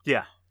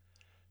 Yeah,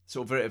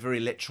 sort of very, very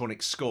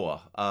electronic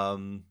score,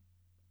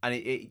 and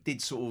it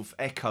did sort of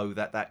echo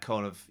that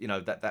kind of, you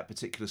know, that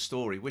particular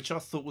story, which I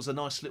thought was a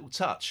nice little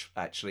touch.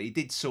 Actually,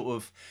 it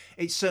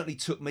certainly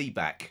took me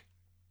back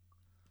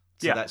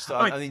to that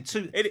story. I mean,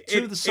 Tomb of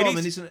the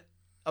Cybermen isn't.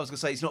 I was going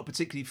to say it's not a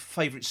particularly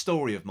favourite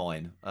story of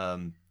mine,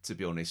 to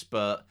be honest,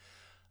 but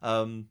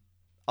I've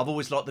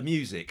always liked the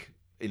music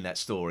in that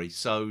story,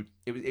 so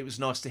it was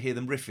nice to hear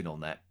them riffing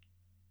on that.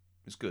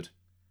 It was good.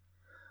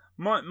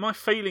 My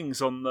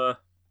feelings on the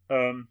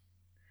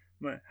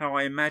how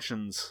I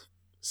imagined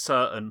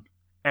certain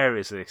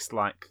areas of this,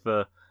 like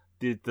the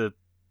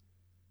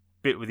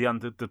bit with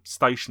the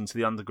station to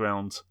the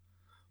underground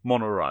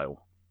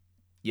monorail,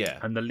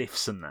 and the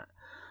lifts and that,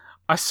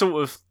 I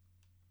sort of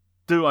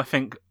do. I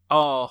think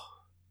are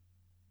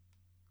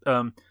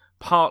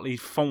partly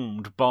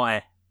formed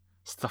by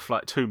stuff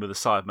like Tomb of the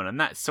Cybermen, and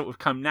that sort of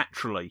come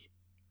naturally.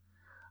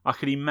 I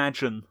could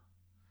imagine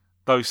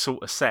those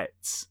sort of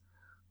sets,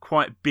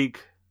 quite big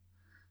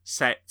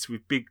sets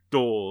with big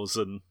doors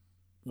and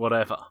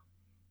whatever.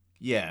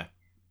 Yeah.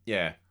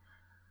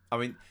 I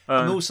mean,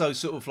 and also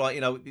sort of like,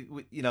 you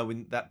know,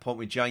 in that point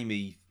when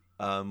Jamie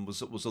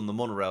was on the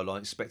monorail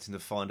line, expecting to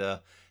find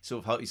a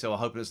sort of, so I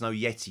hope there's no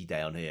Yeti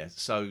down here.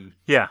 So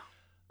yeah.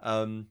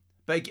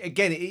 But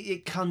again,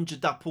 it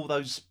conjured up all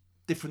those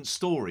different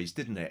stories,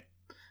 didn't it?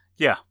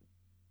 Yeah.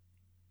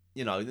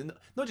 You know,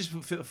 not just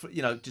for,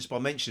 you know, just by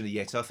mentioning a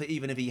Yeti. I think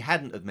even if he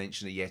hadn't have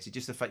mentioned a Yeti,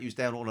 just the fact he was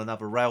down on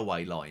another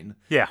railway line,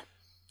 it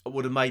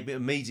would have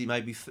immediately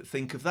made me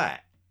think of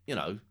that. You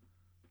know,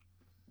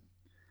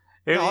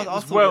 it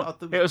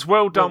was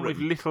well done with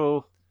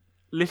little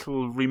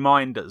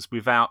reminders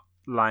without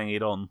laying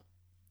it on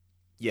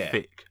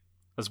thick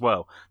as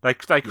well. They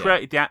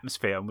created the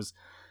atmosphere and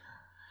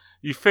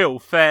you feel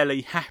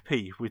fairly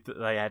happy with that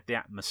they had the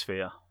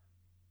atmosphere,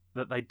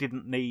 that they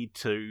didn't need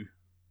to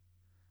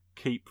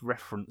keep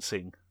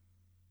referencing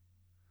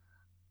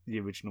the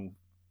original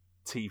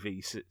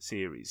TV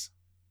series.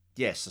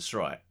 Yes, that's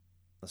right.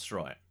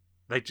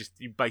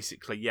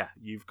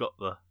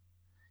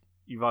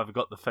 You've either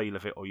got the feel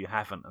of it or you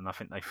haven't, and I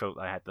think they felt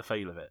they had the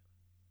feel of it.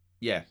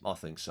 Yeah, I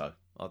think so.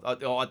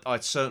 I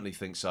certainly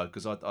think so,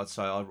 because I'd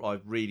say I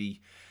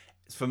really,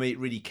 for me, it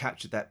really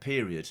captured that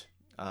period.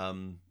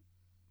 And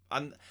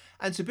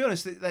to be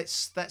honest,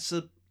 that's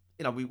a,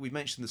 you know, we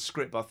mentioned the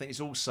script, but I think it's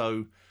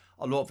also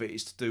a lot of it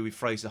is to do with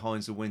Frazer,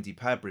 Hines and Wendy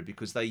Padbury,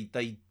 because they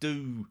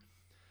do,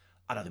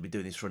 I know they've been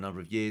doing this for a number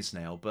of years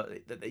now, but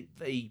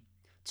they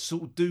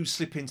sort of do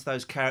slip into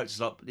those characters,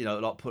 like, you know,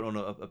 like put on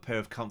a pair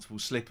of comfortable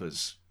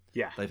slippers.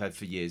 Yeah, they've had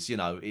for years. You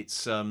know, it's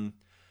so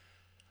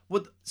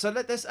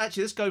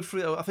let's go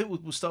through. I think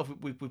we'll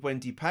start with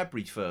Wendy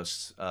Padbury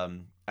first.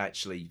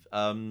 Actually,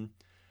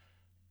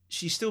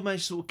 she still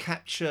managed to sort of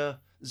capture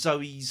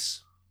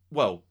Zoe's.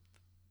 Well,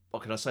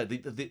 what can I say?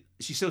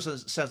 She still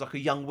sounds like a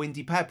young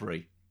Wendy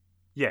Padbury.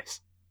 Yes.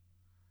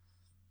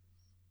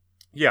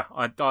 Yeah,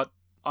 I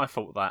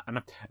thought that,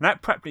 and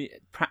that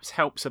perhaps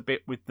helps a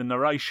bit with the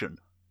narration,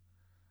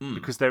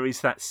 because there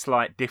is that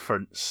slight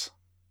difference.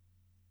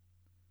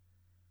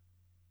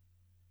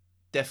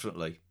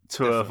 Definitely.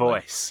 Her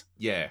voice.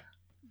 Yeah.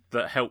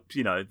 That helps,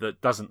 you know,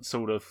 that doesn't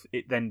sort of,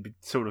 it then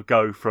sort of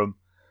go from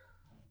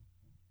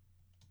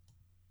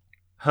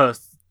her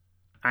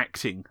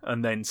acting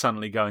and then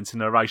suddenly go into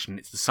narration.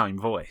 It's the same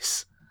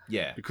voice.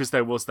 Yeah. Because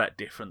there was that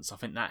difference. I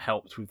think that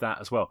helped with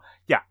that as well.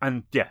 Yeah,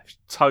 and yeah,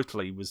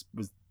 totally was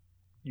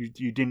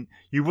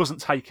you wasn't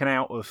taken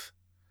out of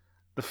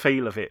the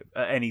feel of it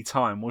at any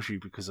time, was you,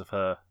 because of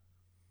her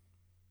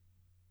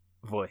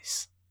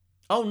voice?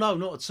 Oh no,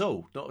 not at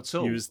all.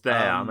 He was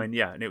there. I mean,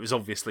 yeah, and it was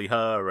obviously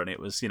her, and it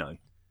was, you know,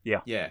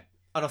 yeah.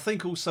 And I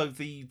think also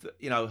the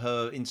you know,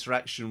 her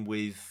interaction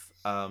with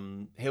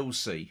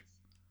Hilsey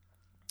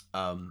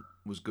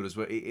was good as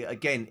well.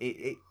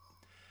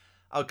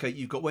 Okay,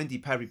 you've got Wendy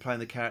Padbury playing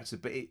the character,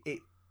 but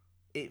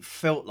it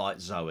felt like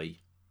Zoe,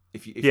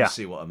 if you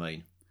see what I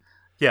mean.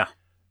 Yeah.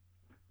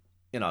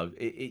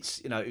 It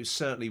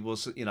certainly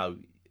was.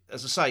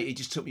 As I say, it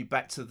just took me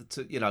back to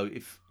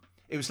if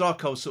it was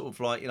like I was sort of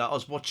like I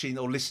was watching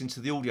or listening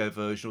to the audio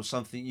version or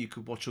something you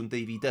could watch on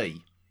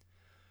DVD,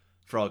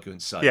 for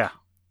argument's sake. Yeah.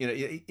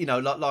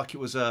 Like it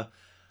was a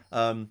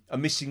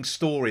missing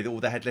story that all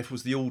they had left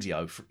was the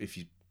audio. If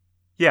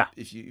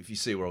you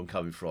see where I'm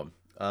coming from.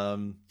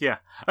 Yeah,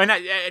 I mean,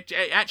 it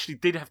actually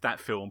did have that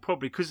feel, and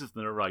probably because of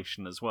the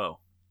narration as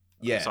well.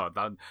 Yeah. Sorry,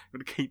 I'm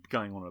going to keep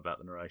going on about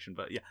the narration,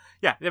 but yeah.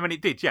 I mean,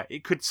 it did. Yeah,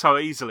 it could so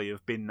easily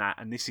have been that,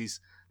 and this is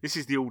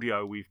the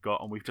audio we've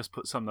got, and we've just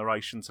put some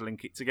narration to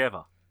link it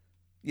together.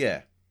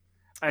 Yeah.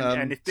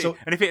 And if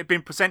it had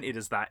been presented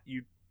as that,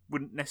 you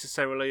wouldn't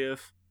necessarily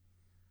have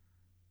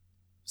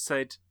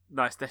said,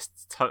 "No, that's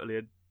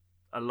totally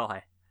a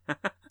lie."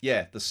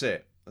 Yeah, that's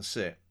it.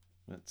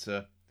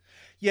 But,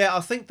 yeah,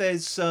 I think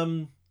there's.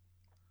 I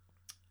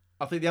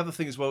think the other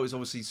thing as well is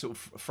obviously sort of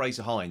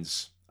Frazer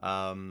Hines.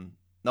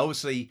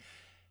 Obviously,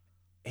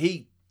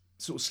 he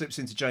sort of slips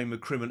into Jamie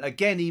McCrimmon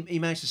again. He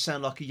managed to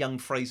sound like a young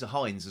Frazer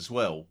Hines as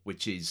well,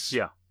 which is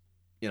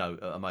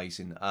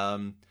amazing.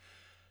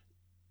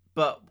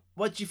 But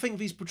what do you think of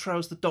his portrayal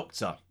as the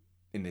Doctor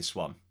in this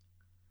one?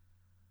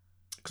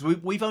 Because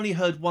we've only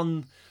heard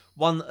one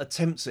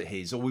attempt at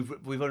his, or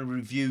we've only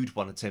reviewed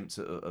one attempt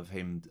of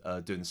him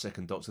doing the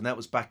second Doctor, and that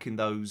was back in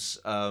those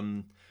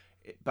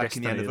back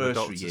in the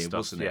anniversary year, stuff,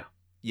 wasn't it?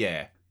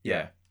 Yeah.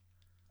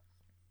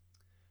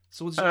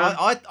 So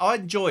I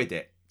enjoyed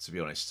it, to be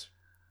honest.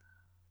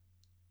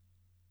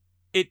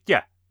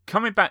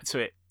 Coming back to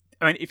it,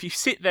 I mean, if you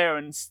sit there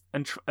and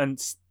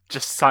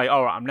just say,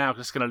 "All right, I'm now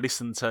just going to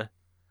listen to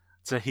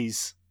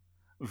his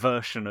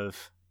version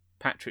of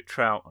Patrick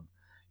Troughton,"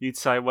 you'd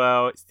say,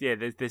 well,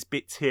 there's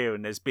bits here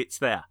and there's bits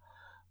there.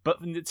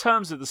 But in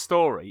terms of the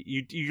story,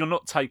 you're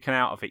not taken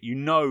out of it. You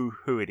know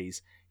who it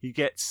is. He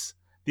gets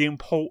the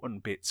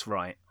important bits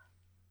right.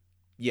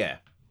 Yeah.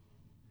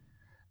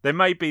 There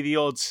may be the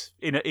odds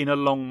in a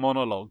long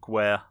monologue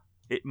where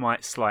it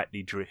might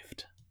slightly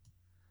drift.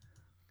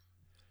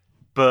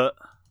 But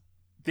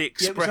the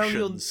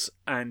expressions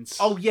and...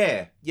 Oh,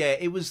 yeah. Yeah,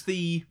 it was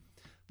the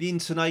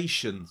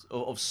intonation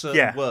of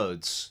certain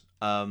words...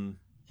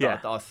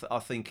 I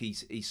think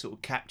he's sort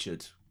of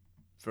captured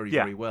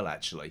very well,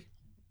 actually.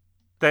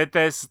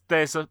 There's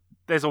a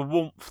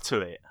warmth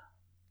to it.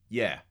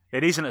 Yeah.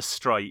 It isn't a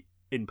straight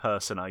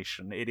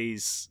impersonation. It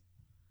is...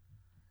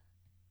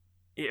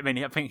 I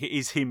mean, I think it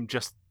is him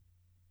just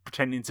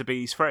pretending to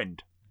be his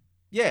friend.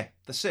 Yeah,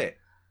 that's it.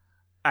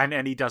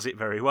 And he does it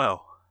very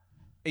well.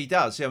 He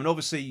does, yeah. And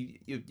obviously,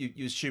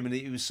 you're assuming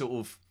that he was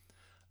sort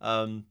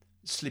of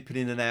slipping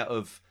in and out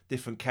of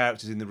different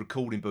characters in the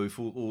recording booth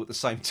all at the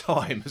same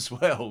time as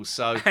well.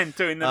 So and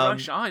doing the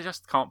rush, I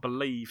just can't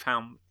believe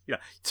how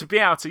to be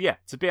able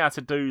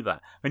to do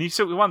that. And you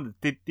sort of wonder,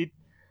 did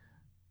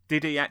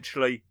he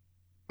actually?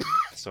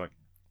 Sorry,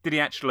 did he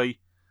actually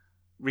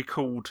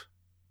record?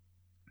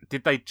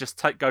 Did they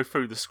just go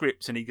through the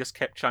scripts and he just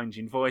kept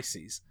changing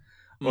voices,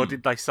 or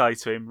did they say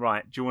to him,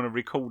 "Right, do you want to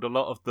record a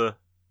lot of the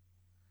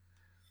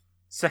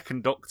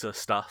second Doctor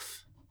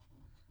stuff?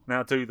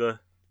 Now do the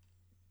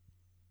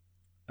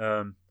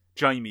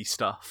Jamie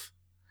stuff,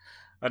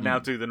 and now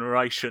do the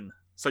narration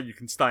so you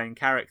can stay in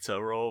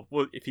character," or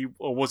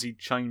was he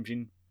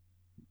changing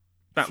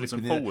backwards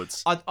and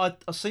forwards? I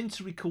seem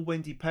to recall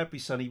Wendy Padbury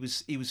saying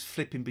he was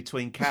flipping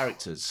between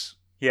characters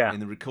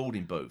in the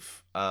recording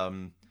booth.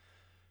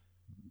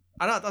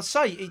 And I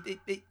say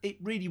it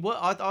really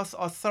worked. I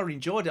thoroughly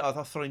enjoyed it.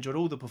 I thoroughly enjoyed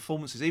all the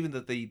performances, even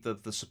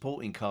the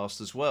supporting cast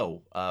as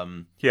well.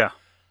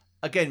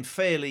 Again,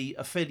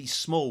 a fairly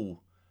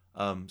small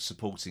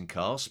supporting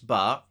cast,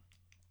 but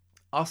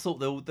I thought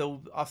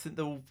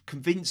they were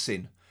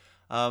convincing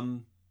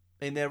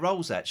in their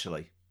roles.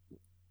 Actually,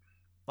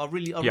 I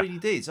really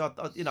did.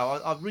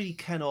 I really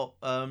cannot.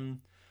 I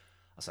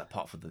say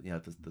apart from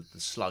the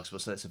slugs,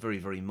 but that's a very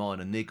very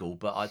minor niggle.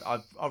 But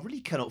I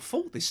really cannot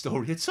fault this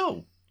story at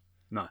all.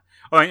 No,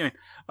 I mean,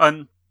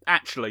 and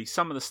actually,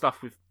 some of the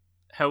stuff with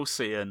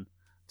Halcyon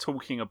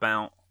talking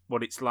about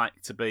what it's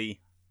like to be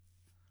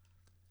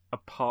a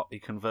partly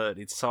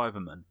converted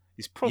Cyberman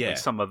is probably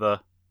some of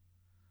the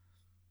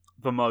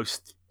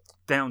most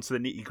down to the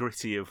nitty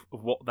gritty of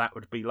what that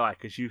would be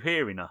like, as you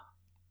hear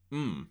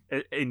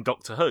in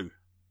Doctor Who.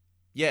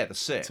 Yeah,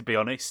 that's it. To be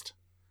honest,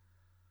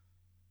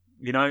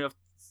 there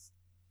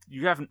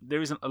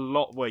isn't a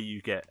lot where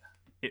you get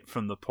it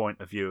from the point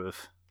of view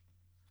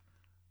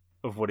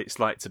of what it's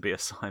like to be a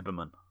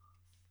Cyberman.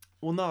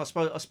 Well, no, I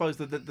suppose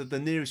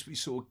the nearest we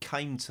sort of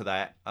came to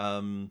that,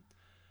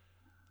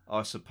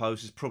 I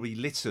suppose, is probably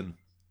Lytton,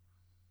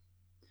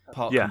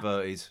 part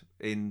converted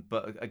in.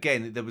 But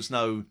again, there was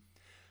no,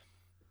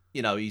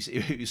 he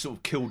was sort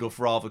of killed off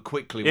rather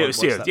quickly. It was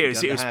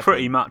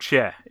pretty much,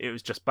 it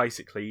was just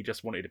basically he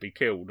just wanted to be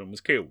killed and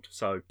was killed.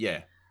 So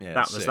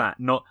that was that.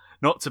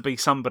 not to be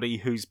somebody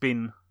who's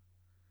been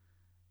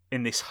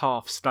in this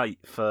half state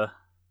for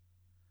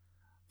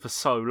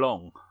so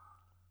long.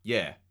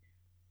 Yeah.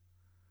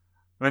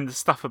 I mean, the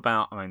stuff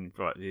about,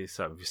 right,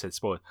 so you said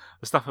spoil.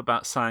 The stuff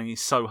about saying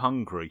he's so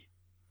hungry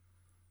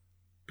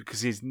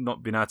because he's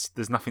not been able to,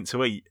 there's nothing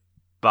to eat,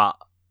 but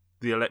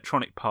the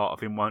electronic part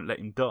of him won't let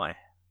him die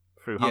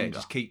through hunger.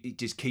 It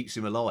just keeps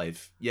him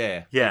alive.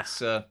 Yeah. Yeah.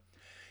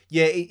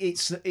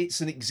 It's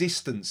an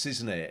existence,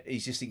 isn't it?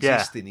 He's just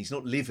existing. He's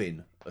not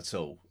living at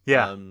all.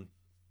 Yeah.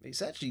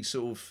 It's actually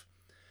sort of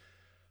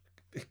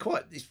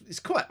it's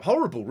quite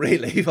horrible,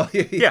 really. If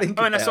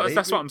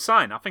That's what I'm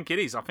saying. I think it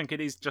is. I think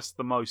it is just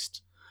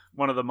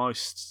one of the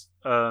most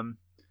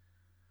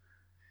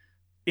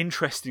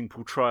interesting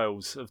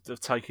portrayals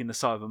of taking the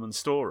Cyberman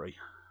story.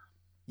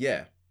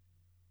 Yeah.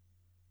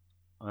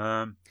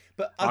 But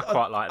I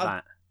quite like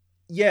that.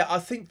 Yeah, I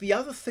think the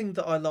other thing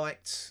that I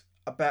liked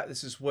about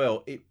this as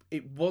well,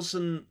 it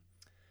wasn't.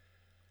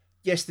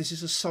 Yes, this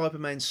is a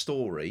Cyberman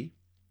story,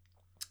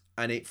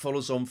 and it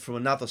follows on from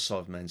another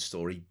Cyberman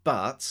story,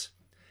 but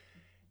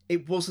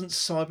it wasn't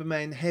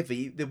Cyberman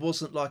heavy. There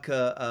wasn't like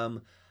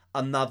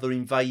another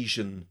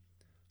invasion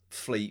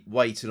fleet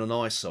waiting on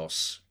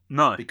Isos.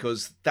 No,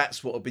 because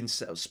that's what had been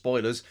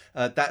spoilers.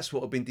 That's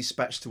what had been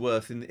dispatched to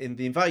Earth in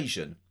the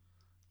invasion.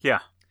 Yeah.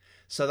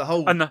 So the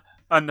whole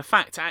and the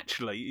fact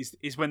actually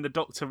is when the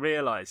Doctor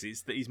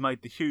realises that he's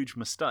made the huge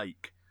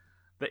mistake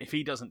that if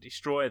he doesn't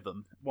destroy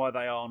them, why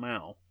they are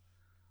now.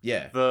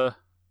 Yeah. The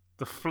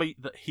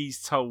fleet that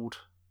he's told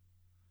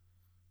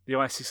the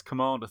ISIS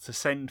commander to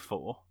send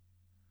for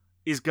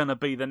is going to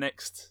be the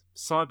next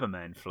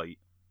Cyberman fleet.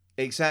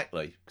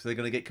 Exactly, because they're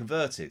going to get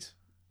converted.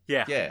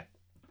 Yeah. Yeah.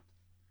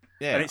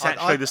 Yeah. And it's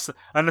actually the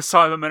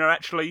Cybermen are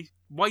actually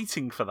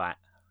waiting for that.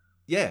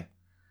 Yeah.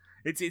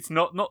 It's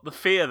not the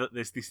fear that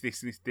there's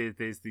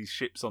these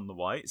ships on the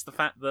way. It's the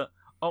fact that,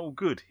 oh,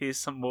 good, here's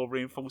some more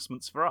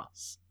reinforcements for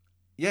us.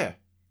 Yeah,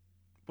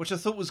 which I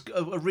thought was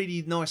a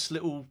really nice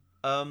little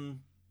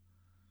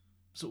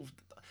sort of.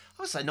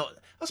 I would say not.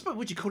 I suppose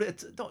would you call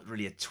it not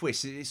really a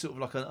twist? It's sort of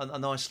like a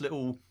nice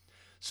little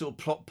sort of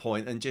plot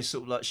point, and just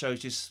sort of like shows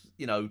just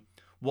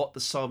what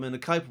the Cybermen are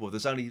capable of.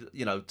 There's only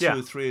two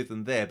or three of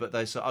them there, but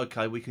they say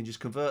okay, we can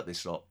just convert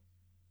this lot.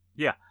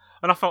 Yeah,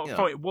 and I thought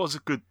it was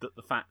good that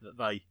the fact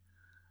that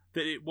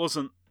it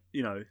wasn't,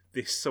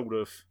 this sort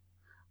of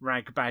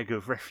ragbag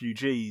of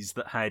refugees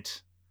that had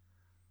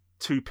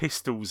 2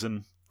 pistols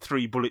and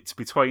 3 bullets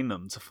between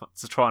them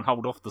to try and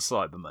hold off the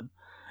Cybermen.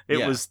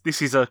 It was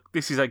this is a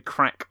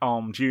crack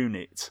armed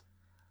unit,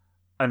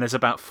 and there's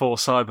about 4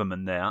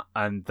 Cybermen there,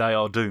 and they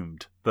are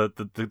doomed. The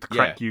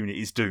crack unit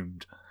is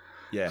doomed.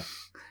 Yeah.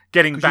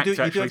 Getting back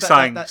to actually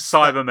saying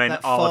Cybermen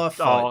that are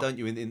firefight, don't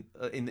you,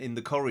 in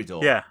the corridor?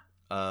 Yeah.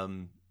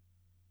 And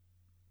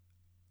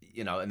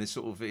there's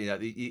sort of you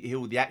hear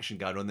all the action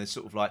going on. There's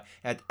sort of like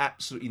had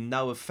absolutely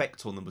no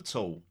effect on them at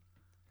all.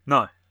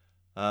 No.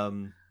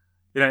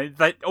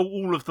 They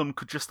all of them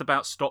could just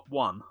about stop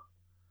one.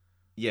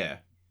 Yeah.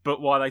 But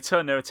while they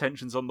turned their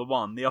attentions on the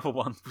one, the other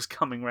one was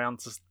coming round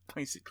to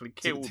basically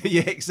kill them.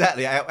 Yeah,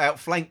 exactly.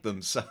 Outflank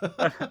them. So.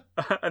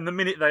 And the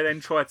minute they then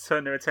tried to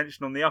turn their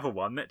attention on the other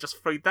one, that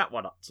just freed that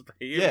one up to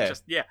be.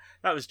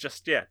 That was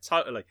just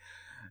totally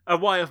a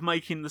way of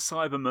making the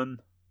Cybermen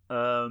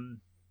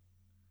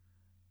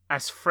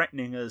as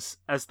threatening as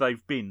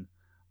they've been,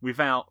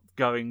 without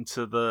going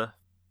to the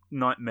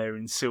Nightmare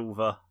in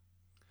Silver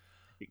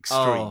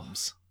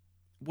extremes.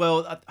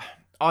 Well,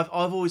 I've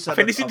always said.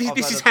 I think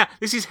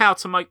this is how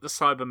to make the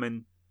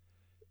Cybermen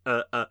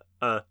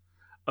a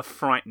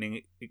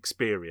frightening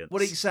experience.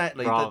 Well,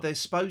 exactly. They're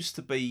supposed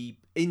to be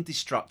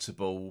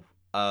indestructible,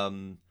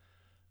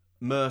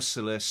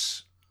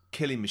 merciless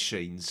killing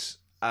machines.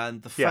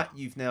 And the fact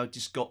you've now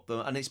just got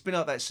them, and it's been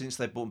like that since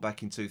they brought them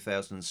back in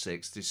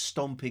 2006, just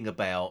stomping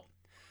about,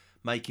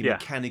 making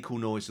mechanical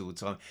noise all the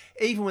time.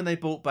 Even when they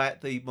brought back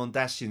the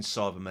Mondasian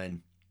Cybermen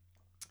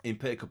in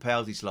Peter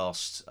Capaldi's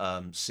last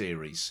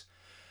series,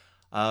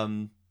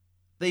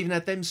 they even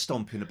had them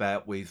stomping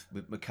about with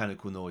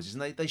mechanical noises,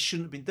 and they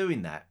shouldn't have been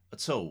doing that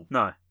at all.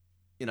 No.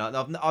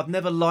 I've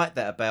never liked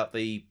that about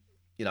the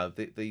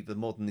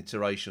modern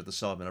iteration of the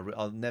Cybermen.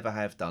 I never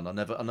have done.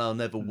 I'll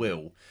never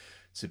will.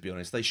 To be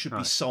honest, they should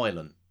be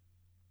silent.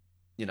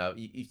 You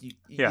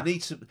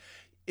need to.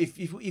 If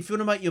you want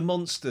to make your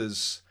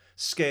monsters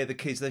scare the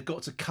kids, they've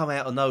got to come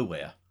out of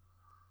nowhere.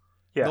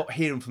 Yeah. Not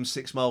hear them from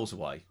 6 miles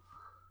away.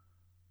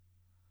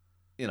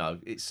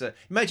 It's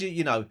imagine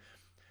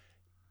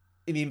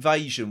in the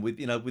invasion with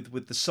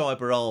the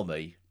cyber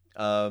army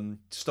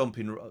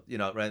stomping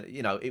around.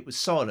 It was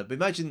silent. But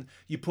imagine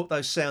you put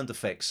those sound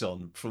effects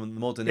on from the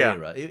modern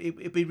era.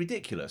 It'd be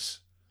ridiculous.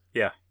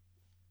 Yeah.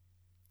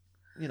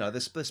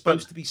 They're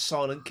supposed to be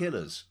silent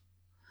killers.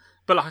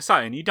 But like I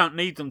say, and you don't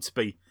need them to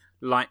be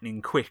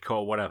lightning quick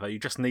or whatever. You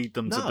just need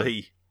them to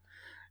be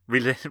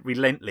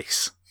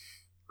relentless,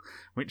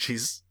 which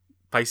is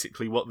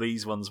basically what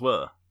these ones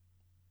were.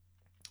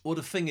 Well,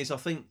 the thing is, I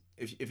think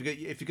if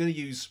you're going to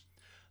use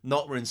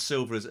Nightmare in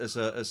Silver as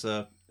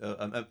a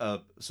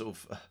sort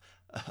of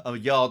a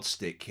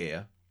yardstick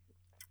here,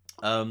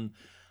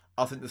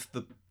 I think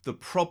the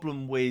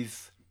problem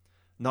with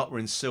Nutter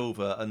and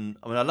Silver, and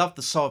I mean, I love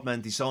the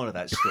Cyberman design of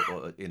that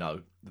story,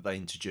 that they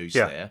introduced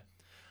there.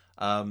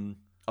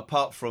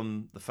 Apart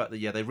from the fact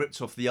that they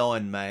ripped off the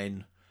Iron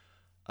Man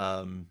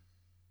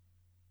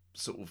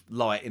sort of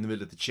light in the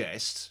middle of the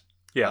chest.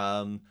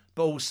 But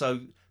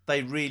also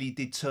they really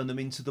did turn them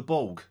into the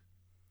Borg.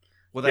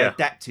 Well, they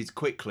adapted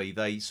quickly.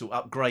 They sort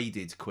of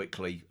upgraded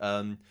quickly.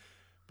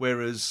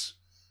 Whereas,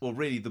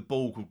 really, the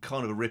Borg were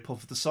kind of a rip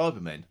off of the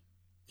Cybermen.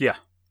 Yeah.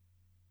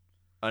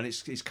 And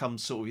it's come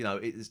sort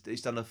of,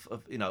 it's done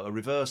a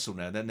reversal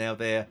now. Now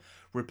they're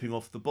ripping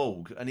off the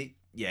Borg, and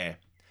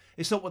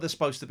it's not what they're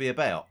supposed to be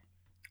about.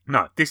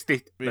 No, this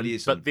really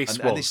isn't. But this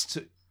was.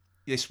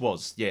 This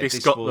was, This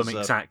got them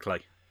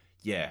exactly.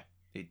 Yeah,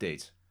 it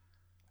did.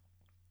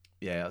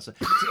 Yeah,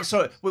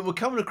 sorry, we're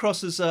coming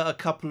across as a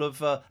couple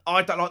of.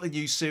 I don't like the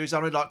new series. I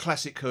really like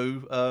Classic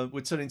Who.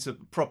 We're turning into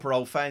proper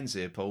old fans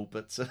here, Paul.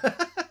 But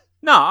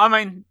no, I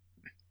mean,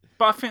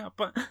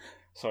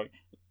 sorry.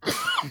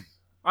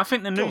 I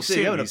think the new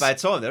series. You're having a bad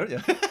time there, aren't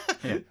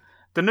you?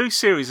 The new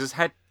series has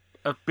had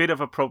a bit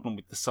of a problem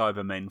with the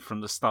Cybermen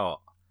from the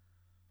start.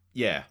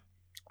 Yeah.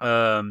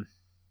 The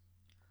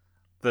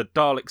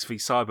Daleks v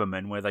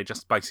Cybermen, where they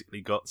just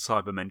basically got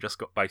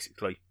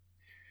basically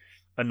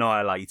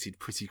annihilated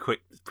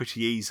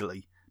pretty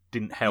easily,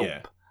 didn't help.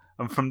 Yeah.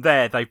 And from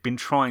there, they've been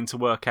trying to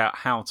work out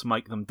how to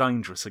make them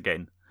dangerous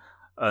again,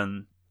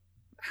 and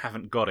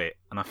haven't got it.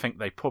 And I think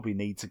they probably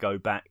need to go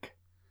back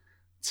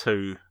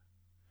to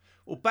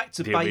the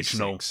basics.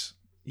 Original.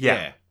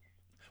 Yeah.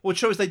 Well,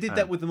 Charles, they did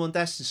that with them on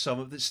Dastard's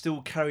Summer, that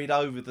still carried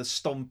over the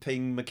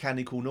stomping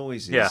mechanical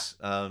noises.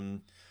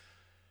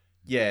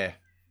 Yeah.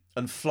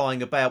 And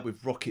flying about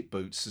with rocket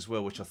boots as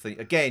well, which I think,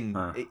 again,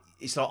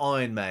 it's like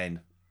Iron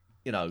Man,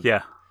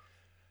 Yeah.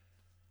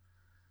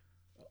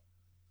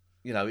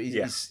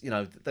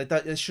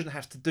 They shouldn't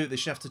have to do it. They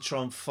should have to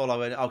try and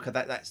follow it. Okay,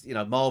 that's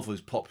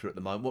Marvel's popular at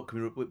the moment. What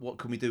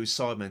can we do with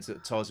Cybermen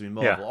that ties them in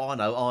Marvel? Yeah. I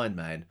know Iron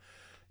Man.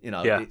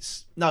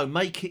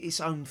 Make it its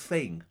own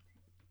thing.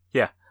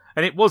 Yeah.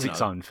 And it was its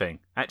own thing.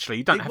 Actually,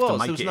 you don't have to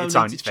make it its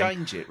own thing.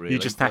 Change it, really. You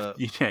just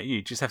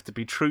have to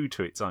be true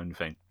to its own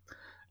thing.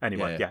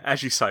 Anyway,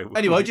 as you say.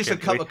 Anyway, just a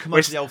couple of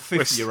commercially old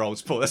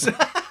 50-year-olds, Paul.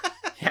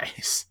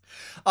 Yes.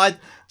 Do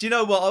you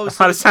know what I was?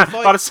 By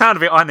the sound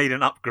of it, I need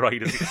an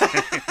upgrade of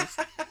experience.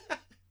 I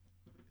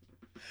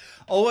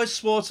always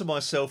swore to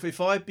myself,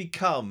 if I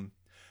become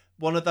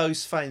one of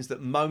those fans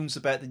that moans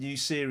about the new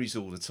series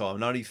all the time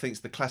and only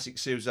thinks the classic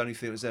series is the only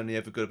thing that was only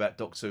ever good about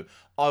Doctor Who,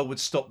 I would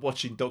stop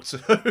watching Doctor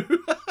Who.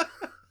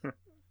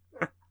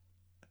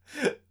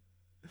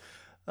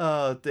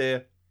 Oh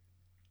dear.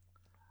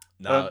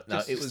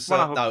 It was.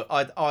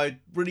 I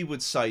really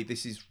would say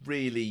this is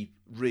really,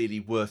 really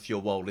worth your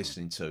while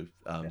listening to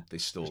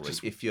this story.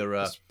 If you're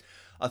a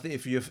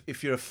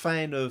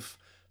fan of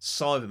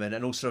Cybermen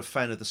and also a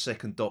fan of the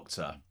Second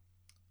Doctor,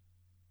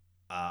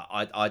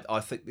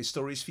 I think this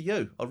story is for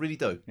you. I really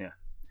do. Yeah.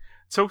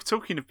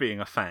 Talking of being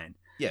a fan,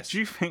 yes. Do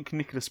you think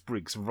Nicholas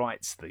Briggs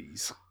writes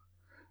these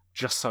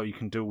just so you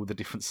can do all the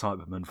different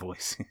Cybermen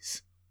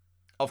voices?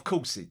 Of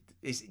course it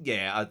is.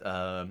 Yeah.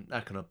 How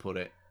can I put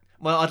it?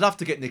 Well, I'd love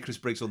to get Nicholas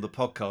Briggs on the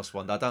podcast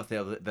one day. I don't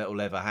think that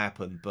will ever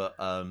happen, but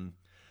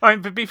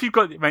but if you've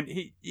got,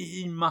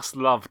 he must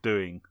love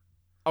doing.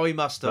 Oh, he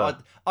must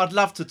have. I'd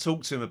love to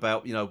talk to him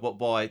about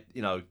why.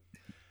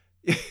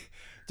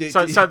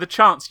 So the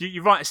chance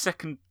you write a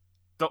Second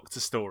Doctor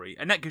story,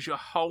 and that gives you a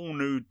whole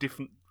new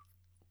different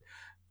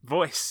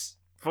voices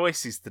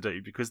to do,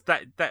 because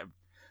that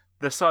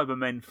the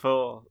Cybermen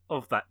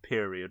of that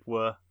period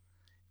were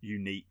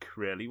unique,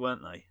 really,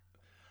 weren't they?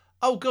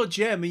 Oh God,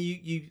 yeah. I mean,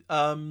 he's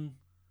done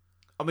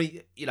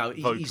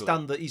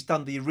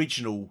the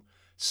original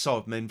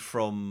Cybermen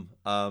from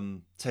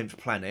 10th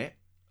Planet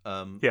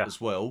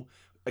as well.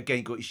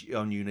 Again, got his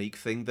own unique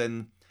thing.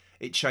 Then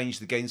it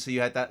changed again, so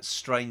you had that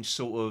strange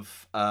sort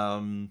of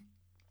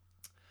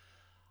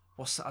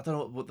what's that? I don't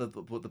know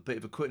what the bit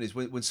of equipment is.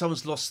 When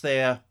someone's lost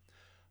their,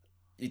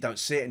 you don't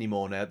see it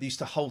anymore now. They used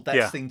to hold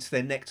that thing to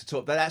their neck to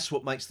talk. That's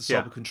what makes the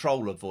cyber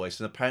controller voice,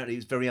 and apparently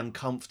it's very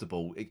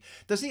uncomfortable.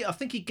 Doesn't he? I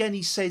think again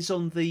he says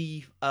on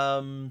the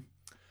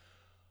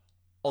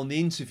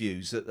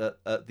interviews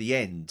at the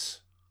end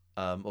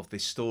of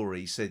this story,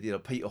 he said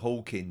Peter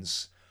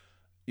Hawkins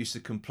used to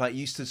complain.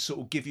 He used to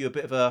sort of give you a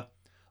bit of a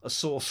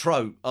sore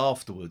throat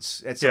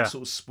afterwards. It had some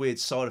sort of weird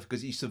side effect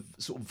because it used to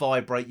sort of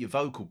vibrate your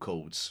vocal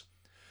cords.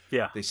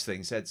 Yeah, this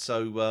thing said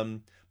so.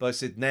 But I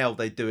said now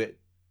they do it.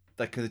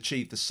 They can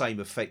achieve the same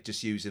effect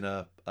just using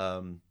a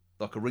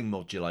like a ring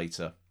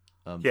modulator,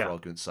 for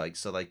argument's sake.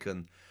 So they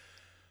can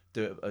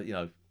do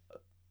it,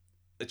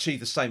 achieve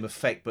the same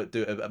effect, but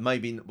do it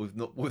maybe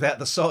without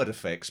the side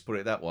effects. Put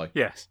it that way.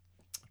 Yes.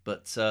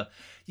 But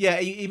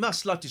he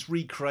must love just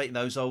recreating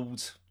those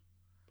old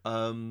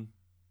sort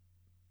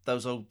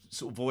of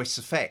voice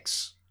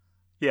effects.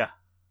 Yeah.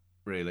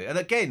 Really, and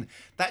again,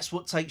 that's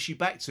what takes you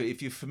back to it.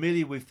 If you're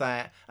familiar with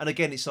that, and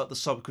again, it's like the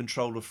cyber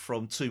controller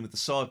from Tomb of the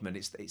Cybermen.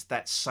 It's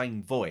that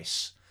same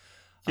voice.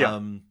 Yeah.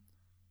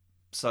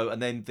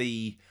 and then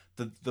the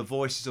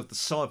voices of the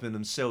Cybermen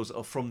themselves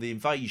are from the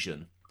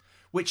Invasion,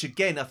 which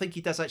again I think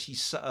he does actually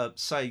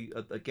say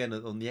again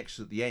on the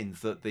extra at the end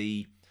that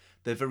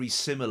they're very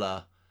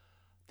similar.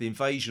 The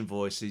Invasion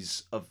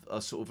voices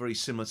are sort of very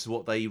similar to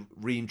what they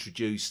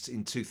reintroduced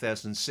in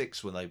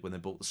 2006 when they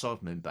brought the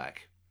Cybermen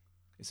back.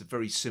 It's a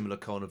very similar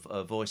kind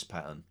of voice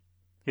pattern.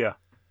 Yeah.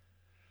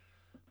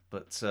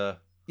 But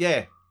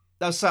yeah,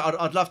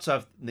 I'd love to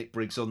have Nick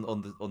Briggs on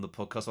the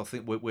podcast. I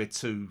think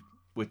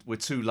we're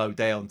too low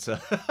down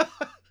to.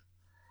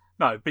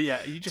 No, but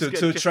yeah, you just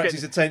to attract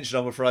his attention,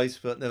 I'm afraid.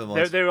 But never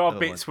mind. There are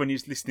bits when you're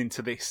listening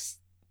to this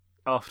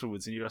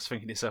afterwards, and you're just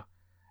thinking to yourself,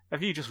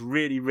 have you just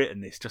really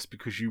written this just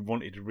because you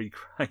wanted to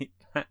recreate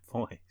that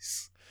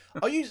voice?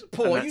 Are you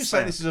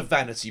saying this is a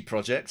vanity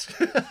project?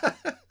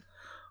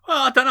 Well,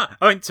 I don't know.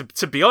 I mean,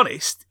 to be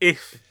honest,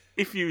 if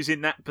you was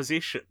in that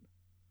position,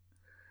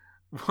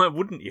 why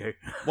wouldn't you?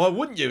 Why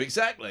wouldn't you?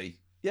 Exactly.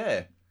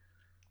 Yeah.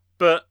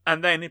 But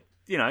and then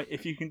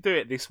if you can do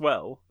it this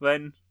well,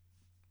 then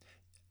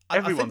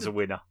everyone's a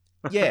winner.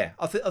 Yeah,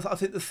 I think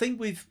the thing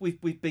with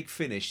Big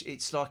Finish,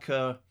 it's like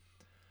a.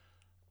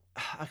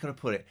 How can I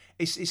put it?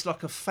 It's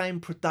like a fan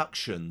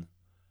production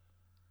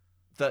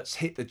that's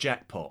hit the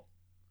jackpot.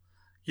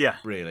 Yeah,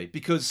 really,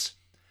 because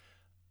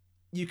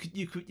you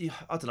could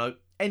I don't know,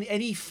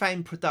 any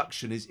fan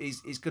production is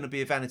going to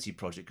be a vanity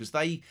project because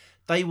they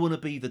want to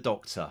be the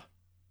Doctor.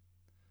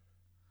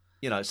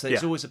 So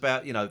it's always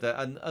about that,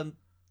 and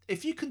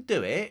if you can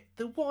do it,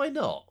 then why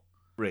not?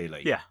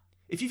 Really, yeah.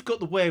 If you've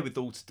got the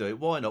wherewithal to do it,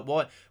 why not?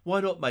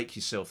 Why not make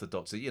yourself the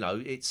Doctor?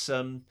 It's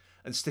and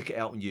stick it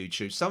out on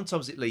YouTube.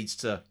 Sometimes it leads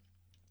to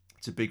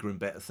bigger and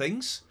better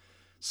things.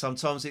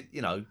 Sometimes it,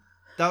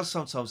 does.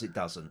 Sometimes it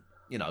doesn't.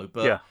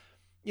 But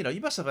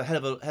you must have a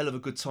hell of a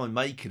good time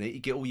making it.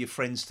 You get all your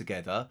friends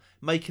together,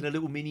 making a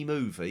little mini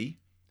movie.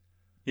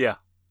 Yeah.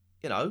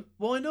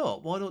 Why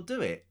not? Why not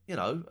do it?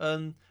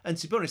 And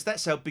to be honest,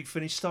 that's how Big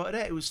Finish started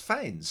out. It was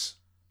fans.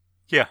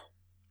 Yeah.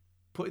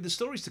 Putting the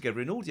stories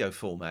together in audio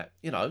format.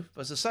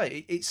 As I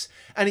say, it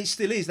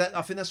still is. That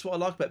I think that's what I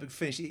like about Big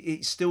Finish.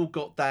 It's still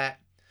got that.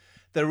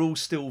 They're all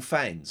still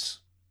fans.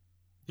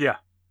 Yeah.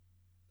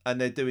 And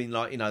they're doing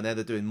now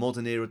they're doing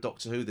modern era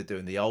Doctor Who. They're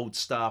doing the old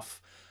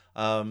stuff.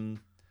 And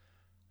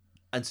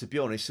to be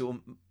honest, sort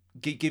of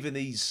giving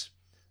these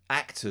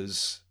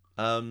actors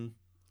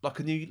like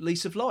a new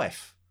lease of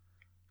life.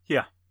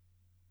 Yeah.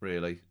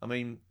 Really. I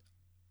mean,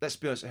 let's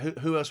be honest.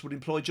 Who else would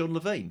employ John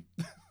Levine?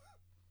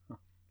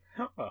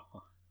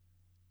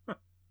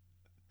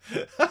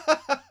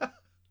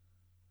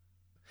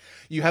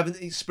 You haven't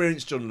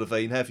experienced John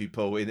Levine, have you,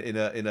 Paul?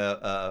 In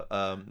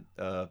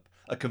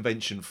a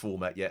convention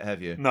format yet,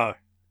 have you? No.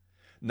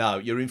 No,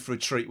 you're in for a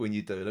treat when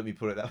you do. Let me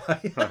put it that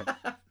way. Right.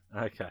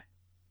 Okay.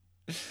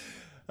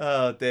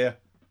 Oh dear.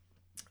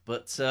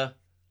 But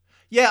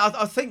yeah,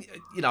 I think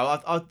I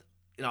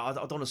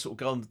don't want to sort of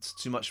go on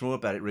too much more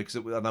about it, Rick,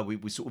 because I know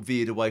we sort of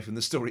veered away from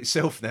the story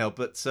itself now.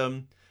 But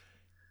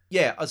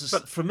yeah,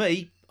 for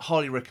me,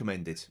 highly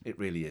recommended. It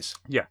really is.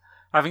 Yeah,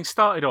 having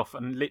started off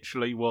and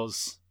literally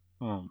was,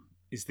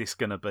 is this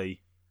going to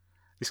be?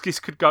 This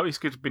could go. This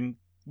could have been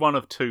one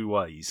of two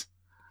ways.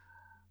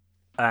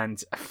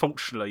 And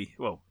fortunately,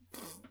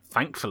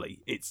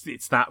 thankfully,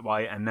 it's that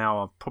way. And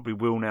now I probably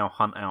will now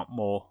hunt out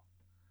more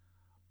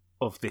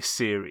of this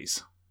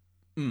series.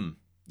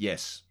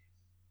 Yes.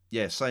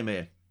 Yeah, same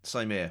here.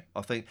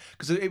 I think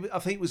because I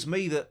think it was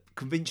me that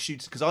convinced you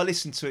because I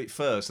listened to it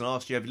first and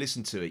asked you, have you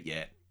listened to it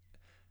yet?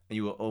 And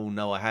you were, oh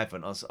no, I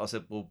haven't. I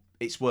said, well,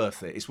 it's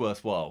worth it. It's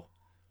worthwhile.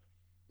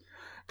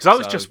 Because I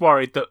was just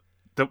worried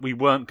that we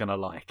weren't going to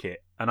like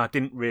it, and I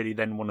didn't really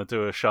then want to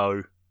do a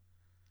show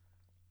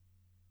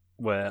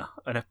a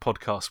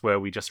podcast where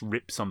we just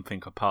rip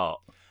something apart.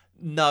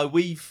 No,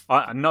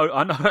 I know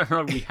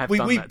we have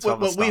done that to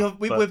other stuff.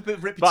 We've a bit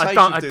of reputation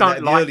for doing that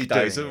in the early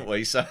days, haven't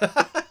we? So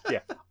yeah,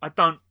 I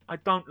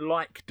don't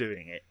like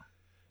doing it.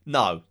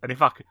 No, and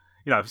if I could,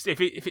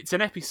 if it's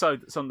an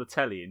episode that's on the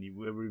telly and you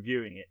were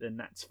reviewing it, then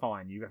that's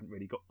fine. You haven't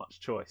really got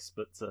much choice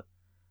but to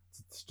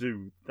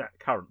do that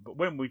current. But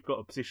when we've got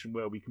a position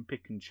where we can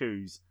pick and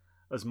choose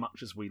as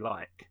much as we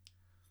like,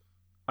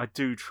 I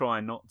do try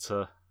not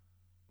to.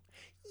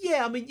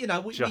 Yeah, I mean,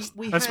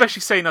 we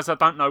especially seeing as I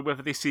don't know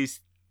whether this was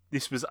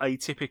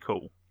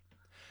atypical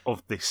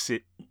of these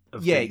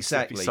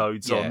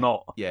episodes or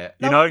not. Yeah,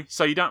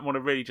 so you don't want to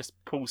really just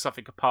pull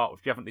something apart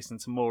if you haven't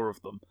listened to more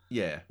of them.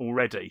 Yeah,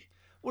 already.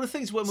 Well, the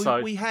thing is, when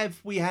we have,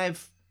 I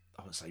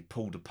wouldn't say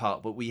pulled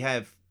apart, but we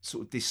have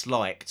sort of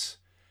disliked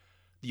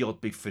the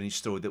odd Big Finish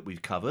story that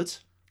we've covered.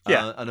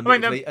 Yeah, and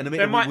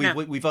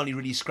we've only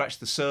really scratched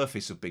the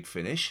surface of Big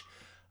Finish.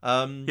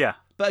 Yeah,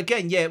 but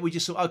again, we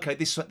just thought, okay,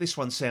 this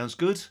one sounds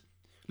good.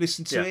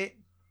 Listen to it,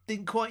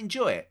 didn't quite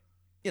enjoy it.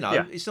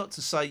 It's not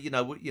to say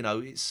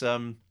it's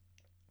there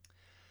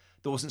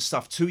wasn't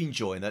stuff to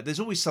enjoy in that. There's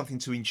always something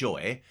to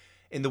enjoy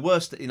in the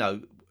worst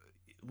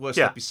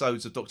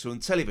episodes of Doctor Who on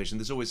television.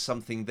 There's always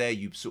something there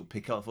you sort of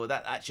pick up for.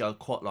 That actually I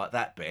quite like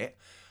that bit.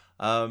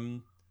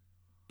 But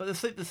the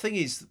thing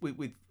is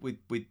with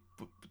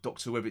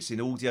Doctor, whether it's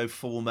in audio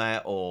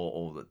format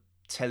or the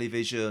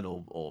television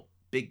or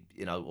big,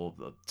 or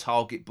the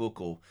Target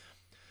book or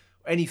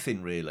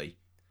anything really.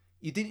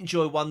 You didn't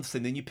enjoy one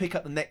thing, then you pick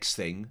up the next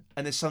thing,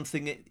 and there's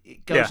something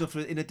it goes off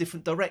in a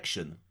different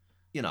direction.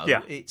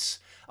 It's.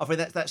 I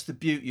think that's the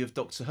beauty of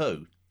Doctor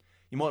Who.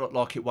 You might not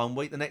like it one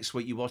week, the next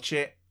week you watch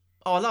it.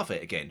 Oh, I love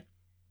it again.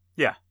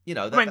 Yeah,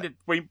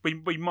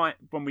 we might,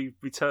 when we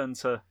return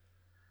to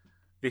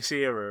this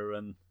era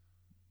and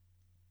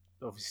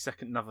obviously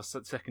another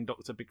second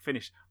Doctor Big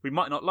Finish, we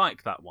might not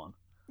like that one.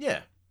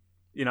 Yeah.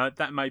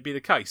 That may be the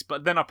case,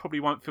 but then I probably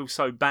won't feel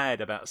so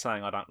bad about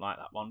saying I don't like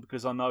that one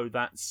because I know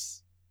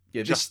that's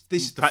this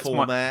is the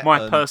format,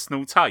 my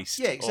personal taste,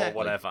 exactly, or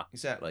whatever.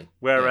 Exactly.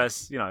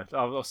 Whereas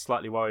I was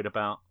slightly worried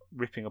about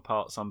ripping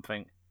apart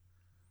something,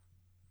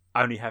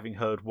 only having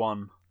heard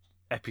one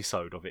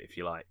episode of it, if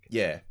you like.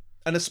 Yeah,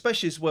 and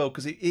especially as well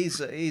because it is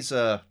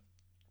a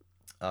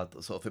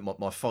sort of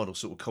my final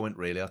sort of comment.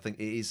 Really, I think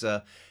it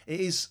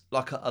is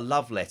like a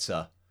love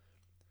letter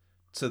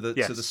to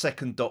the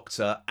second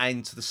Doctor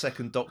and to the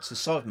second Doctor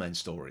Cyberman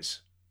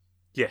stories.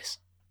 Yes,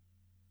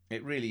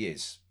 it really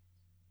is.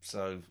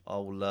 So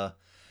I'll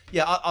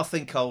I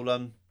think I'll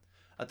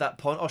at that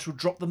point I shall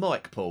drop the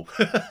mic, Paul.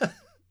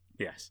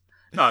 Yes.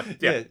 No,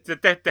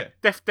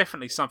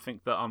 definitely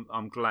something that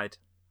I'm glad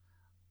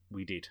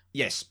we did.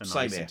 Yes,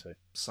 same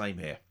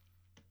here.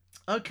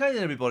 Okay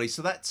then, everybody.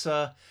 So that's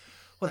that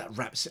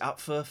wraps it up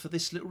for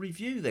this little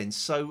review then.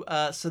 So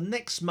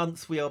next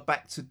month we are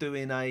back to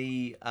doing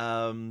a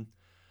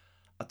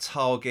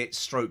Target /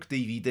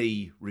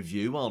 DVD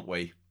review, aren't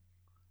we?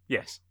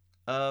 Yes.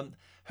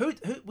 Who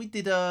we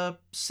did a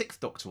 6th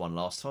Doctor one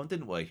last time,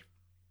 didn't we?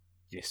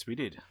 Yes, we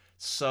did.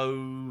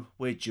 So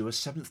we're due a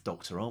 7th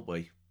Doctor, aren't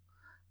we?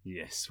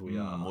 Yes, we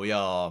are. We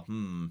are.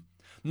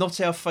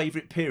 Not our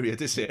favourite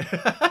period, is it?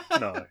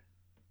 No.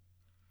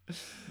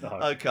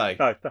 Okay.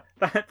 No,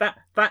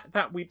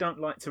 that we don't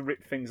like to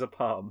rip things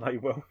apart may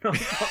well not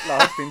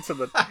last into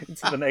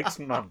the next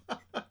month.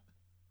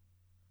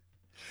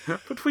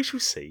 But we shall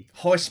see.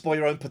 Hoist by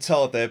your own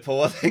petard there,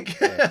 Paul, I think.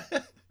 Yeah.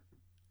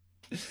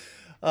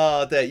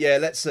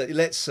 Let's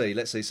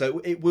see.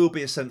 So it will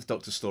be a 7th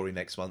Doctor story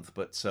next month,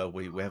 but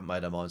we haven't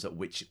made our minds up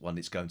which one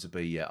it's going to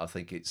be yet. I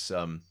think it's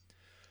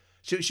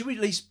should we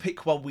at least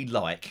pick one we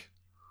like?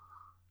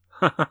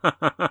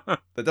 That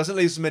doesn't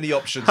leave as many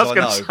options. I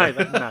know. Say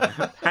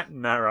that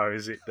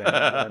narrows it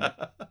down.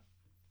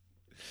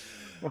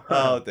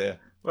 Oh dear.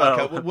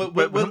 Well, okay,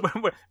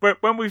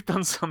 when we've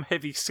done some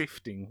heavy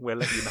sifting, we'll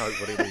let you know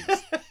what it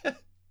is.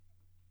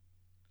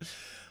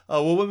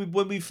 Oh well,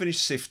 when we finish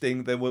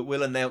sifting, then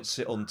we'll announce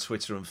it on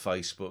Twitter and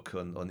Facebook,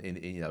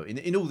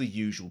 in all the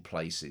usual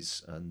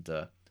places, and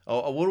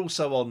we're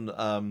also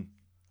on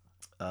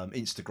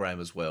Instagram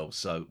as well,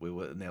 so we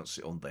will announce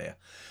it on there.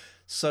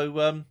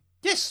 So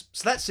yes,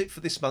 so that's it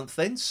for this month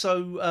then.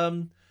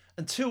 So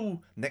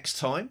until next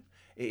time,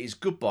 it is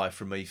goodbye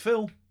from me,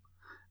 Phil,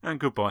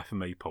 and goodbye from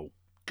me, Paul.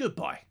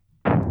 Goodbye.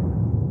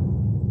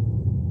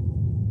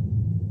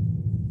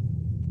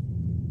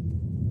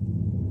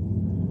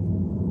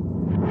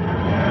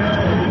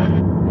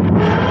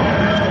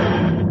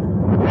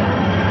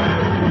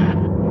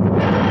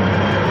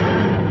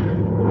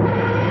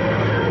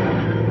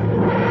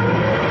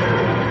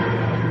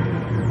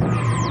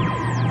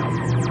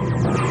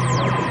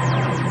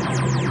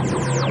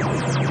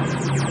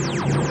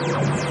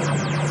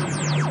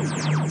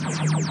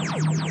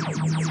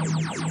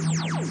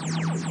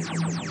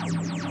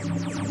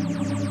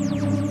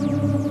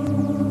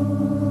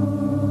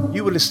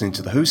 Listening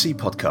to the Who's He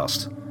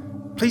podcast.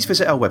 Please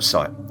visit our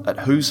website at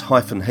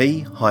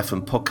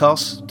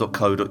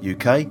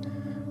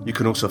whos-he-podcast.co.uk. You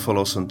can also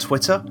follow us on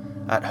Twitter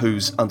at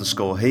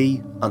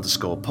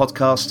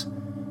whos_he_podcast.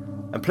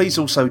 And please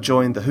also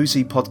join the Who's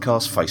He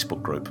podcast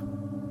Facebook group.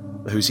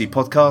 The Who's He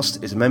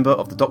podcast is a member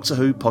of the Doctor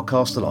Who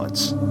Podcast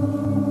Alliance.